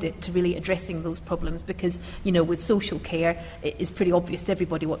behind it to really addressing those problems, because, with social care, it is pretty obvious to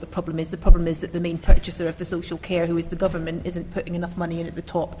everybody what the problem is. The problem is that the main purchaser of the social care, who is the government, isn't putting enough money in at the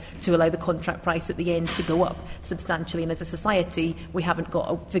top to allow the contract price at the end to go up substantially. And as a society, we haven't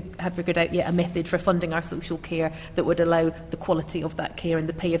figured out yet a method for funding our social care that would allow the quality of that care and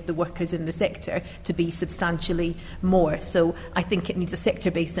the pay of the workers in the sector to be substantially more. So I think it needs a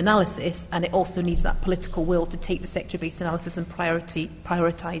sector-based analysis, and it also needs that political will to take the sector-based analysis and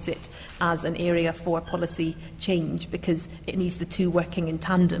prioritise it as an area for policy change, because it needs the two working in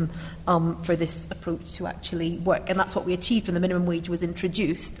tandem for this approach to actually work. And that's what we achieved when the minimum wage was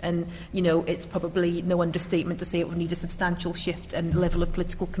introduced. And, it's probably no understatement to say it would need a substantial shift and level of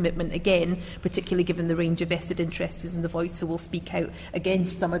political commitment again, particularly given the range of vested interests in the voice who will speak out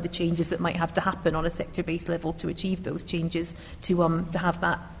against some of the changes that might have to happen on a sector-based level to achieve those changes, to have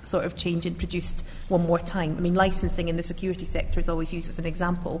that sort of change introduced one more time. Licensing in the security sector is always used as an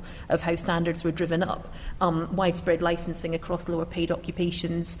example of how standards were driven up. Widespread licensing across lower paid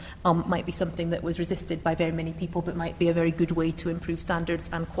occupations might be something that was resisted by very many people, but might be a very good way to improve standards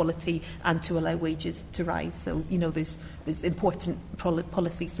and quality and to allow wages to rise. So, there's important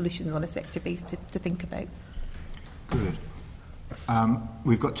policy solutions on a sector base to think about. Good.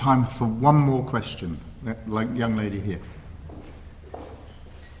 We've got time for one more question. Like young lady here.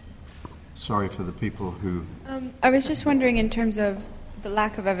 Sorry for the people who... I was just wondering, in terms of the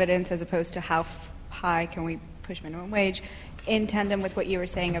lack of evidence as opposed to how high can we push minimum wage, in tandem with what you were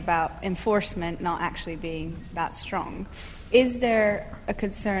saying about enforcement not actually being that strong, is there a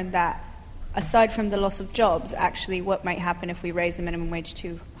concern that, aside from the loss of jobs, actually what might happen if we raise the minimum wage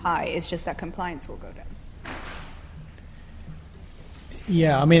too high is just that compliance will go down?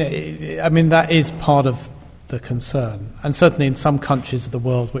 Yeah, that is part of the concern. And certainly in some countries of the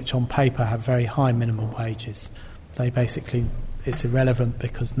world which on paper have very high minimum wages, it's irrelevant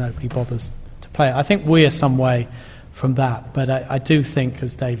because nobody bothers to pay it. I think we are some way from that, but I do think,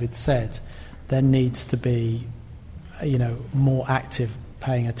 as David said, there needs to be, more active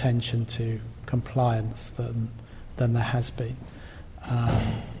paying attention to compliance than there has been.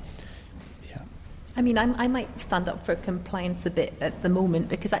 I might stand up for compliance a bit at the moment,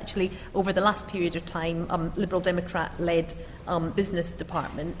 because actually over the last period of time, Liberal Democrat-led business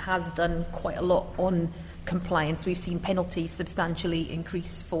department has done quite a lot on compliance. We've seen penalties substantially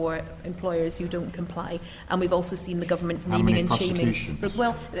increase for employers who don't comply, and we've also seen the government's naming and shaming.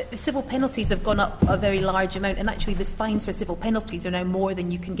 Well, the civil penalties have gone up a very large amount, and actually the fines for civil penalties are now more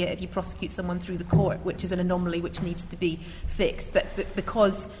than you can get if you prosecute someone through the court, which is an anomaly which needs to be fixed. But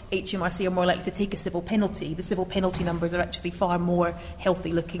because HMRC are more likely to take a civil penalty, the civil penalty numbers are actually far more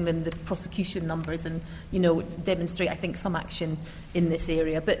healthy looking than the prosecution numbers, and demonstrate, I think, some action in this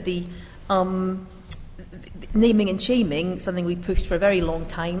area. But the naming and shaming, something we pushed for a very long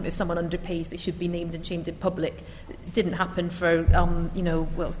time. If someone underpays, they should be named and shamed in public. It didn't happen for,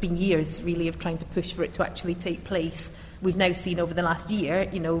 it's been years, really, of trying to push for it to actually take place. We've now seen over the last year,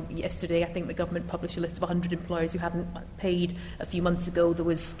 yesterday I think the government published a list of 100 employers who hadn't paid. A few months ago there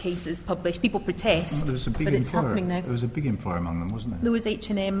was cases published. People protest, but it's happening now. There was a big employer among them, wasn't there? There was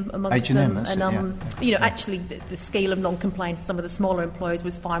H&M amongst them. And, actually the scale of non-compliance, some of the smaller employers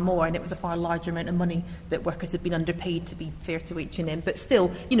was far more, and it was a far larger amount of money that workers had been underpaid, to be fair to H&M. But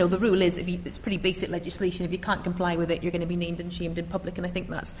still, the rule is, it's pretty basic legislation. If you can't comply with it, you're going to be named and shamed in public, and I think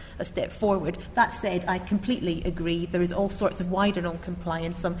that's a step forward. That said, I completely agree. There is there's all sorts of wider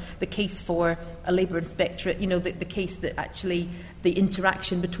non-compliance. The case for a labour inspectorate, the case that actually the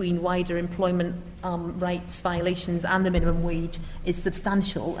interaction between wider employment rights violations and the minimum wage is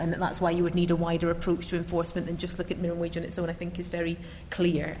substantial, and that's why you would need a wider approach to enforcement than just look at minimum wage on its own, I think is very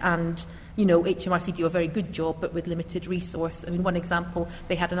clear. And HMRC do a very good job, but with limited resource. I mean, one example,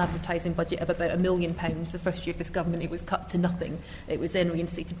 they had an advertising budget of about £1 million. The first year of this government, it was cut to nothing. It was then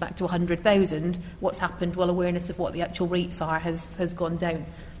reinstated back to 100,000. What's happened? Well, awareness of what the actual rates are has gone down.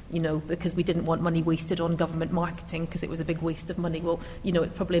 Because we didn't want money wasted on government marketing because it was a big waste of money. Well,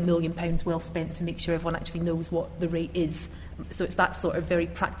 it's probably £1 million well spent to make sure everyone actually knows what the rate is. So it's that sort of very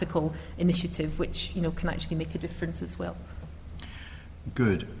practical initiative which, can actually make a difference as well.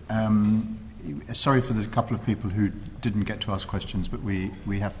 Good. Sorry for the couple of people who didn't get to ask questions, but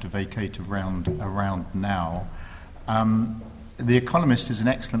we have to vacate around now. The Economist is an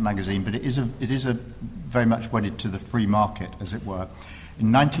excellent magazine, but it is a very much wedded to the free market, as it were.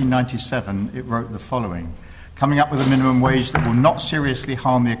 In 1997, it wrote the following: coming up with a minimum wage that will not seriously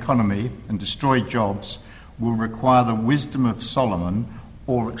harm the economy and destroy jobs will require the wisdom of Solomon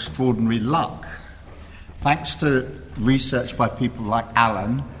or extraordinary luck. Thanks to research by people like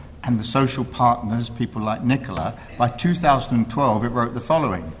Alan and the social partners, people like Nicola, by 2012 it wrote the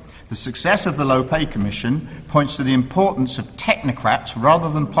following: the success of the Low Pay Commission points to the importance of technocrats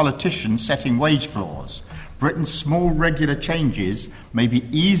rather than politicians setting wage floors. Britain's small regular changes may be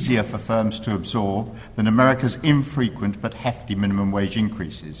easier for firms to absorb than America's infrequent but hefty minimum wage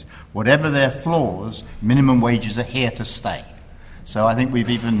increases. Whatever their flaws, minimum wages are here to stay. So I think we've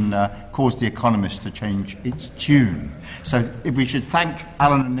even caused The Economist to change its tune. So if we should thank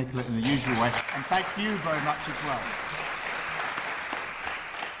Alan and Nicola in the usual way, and thank you very much as well.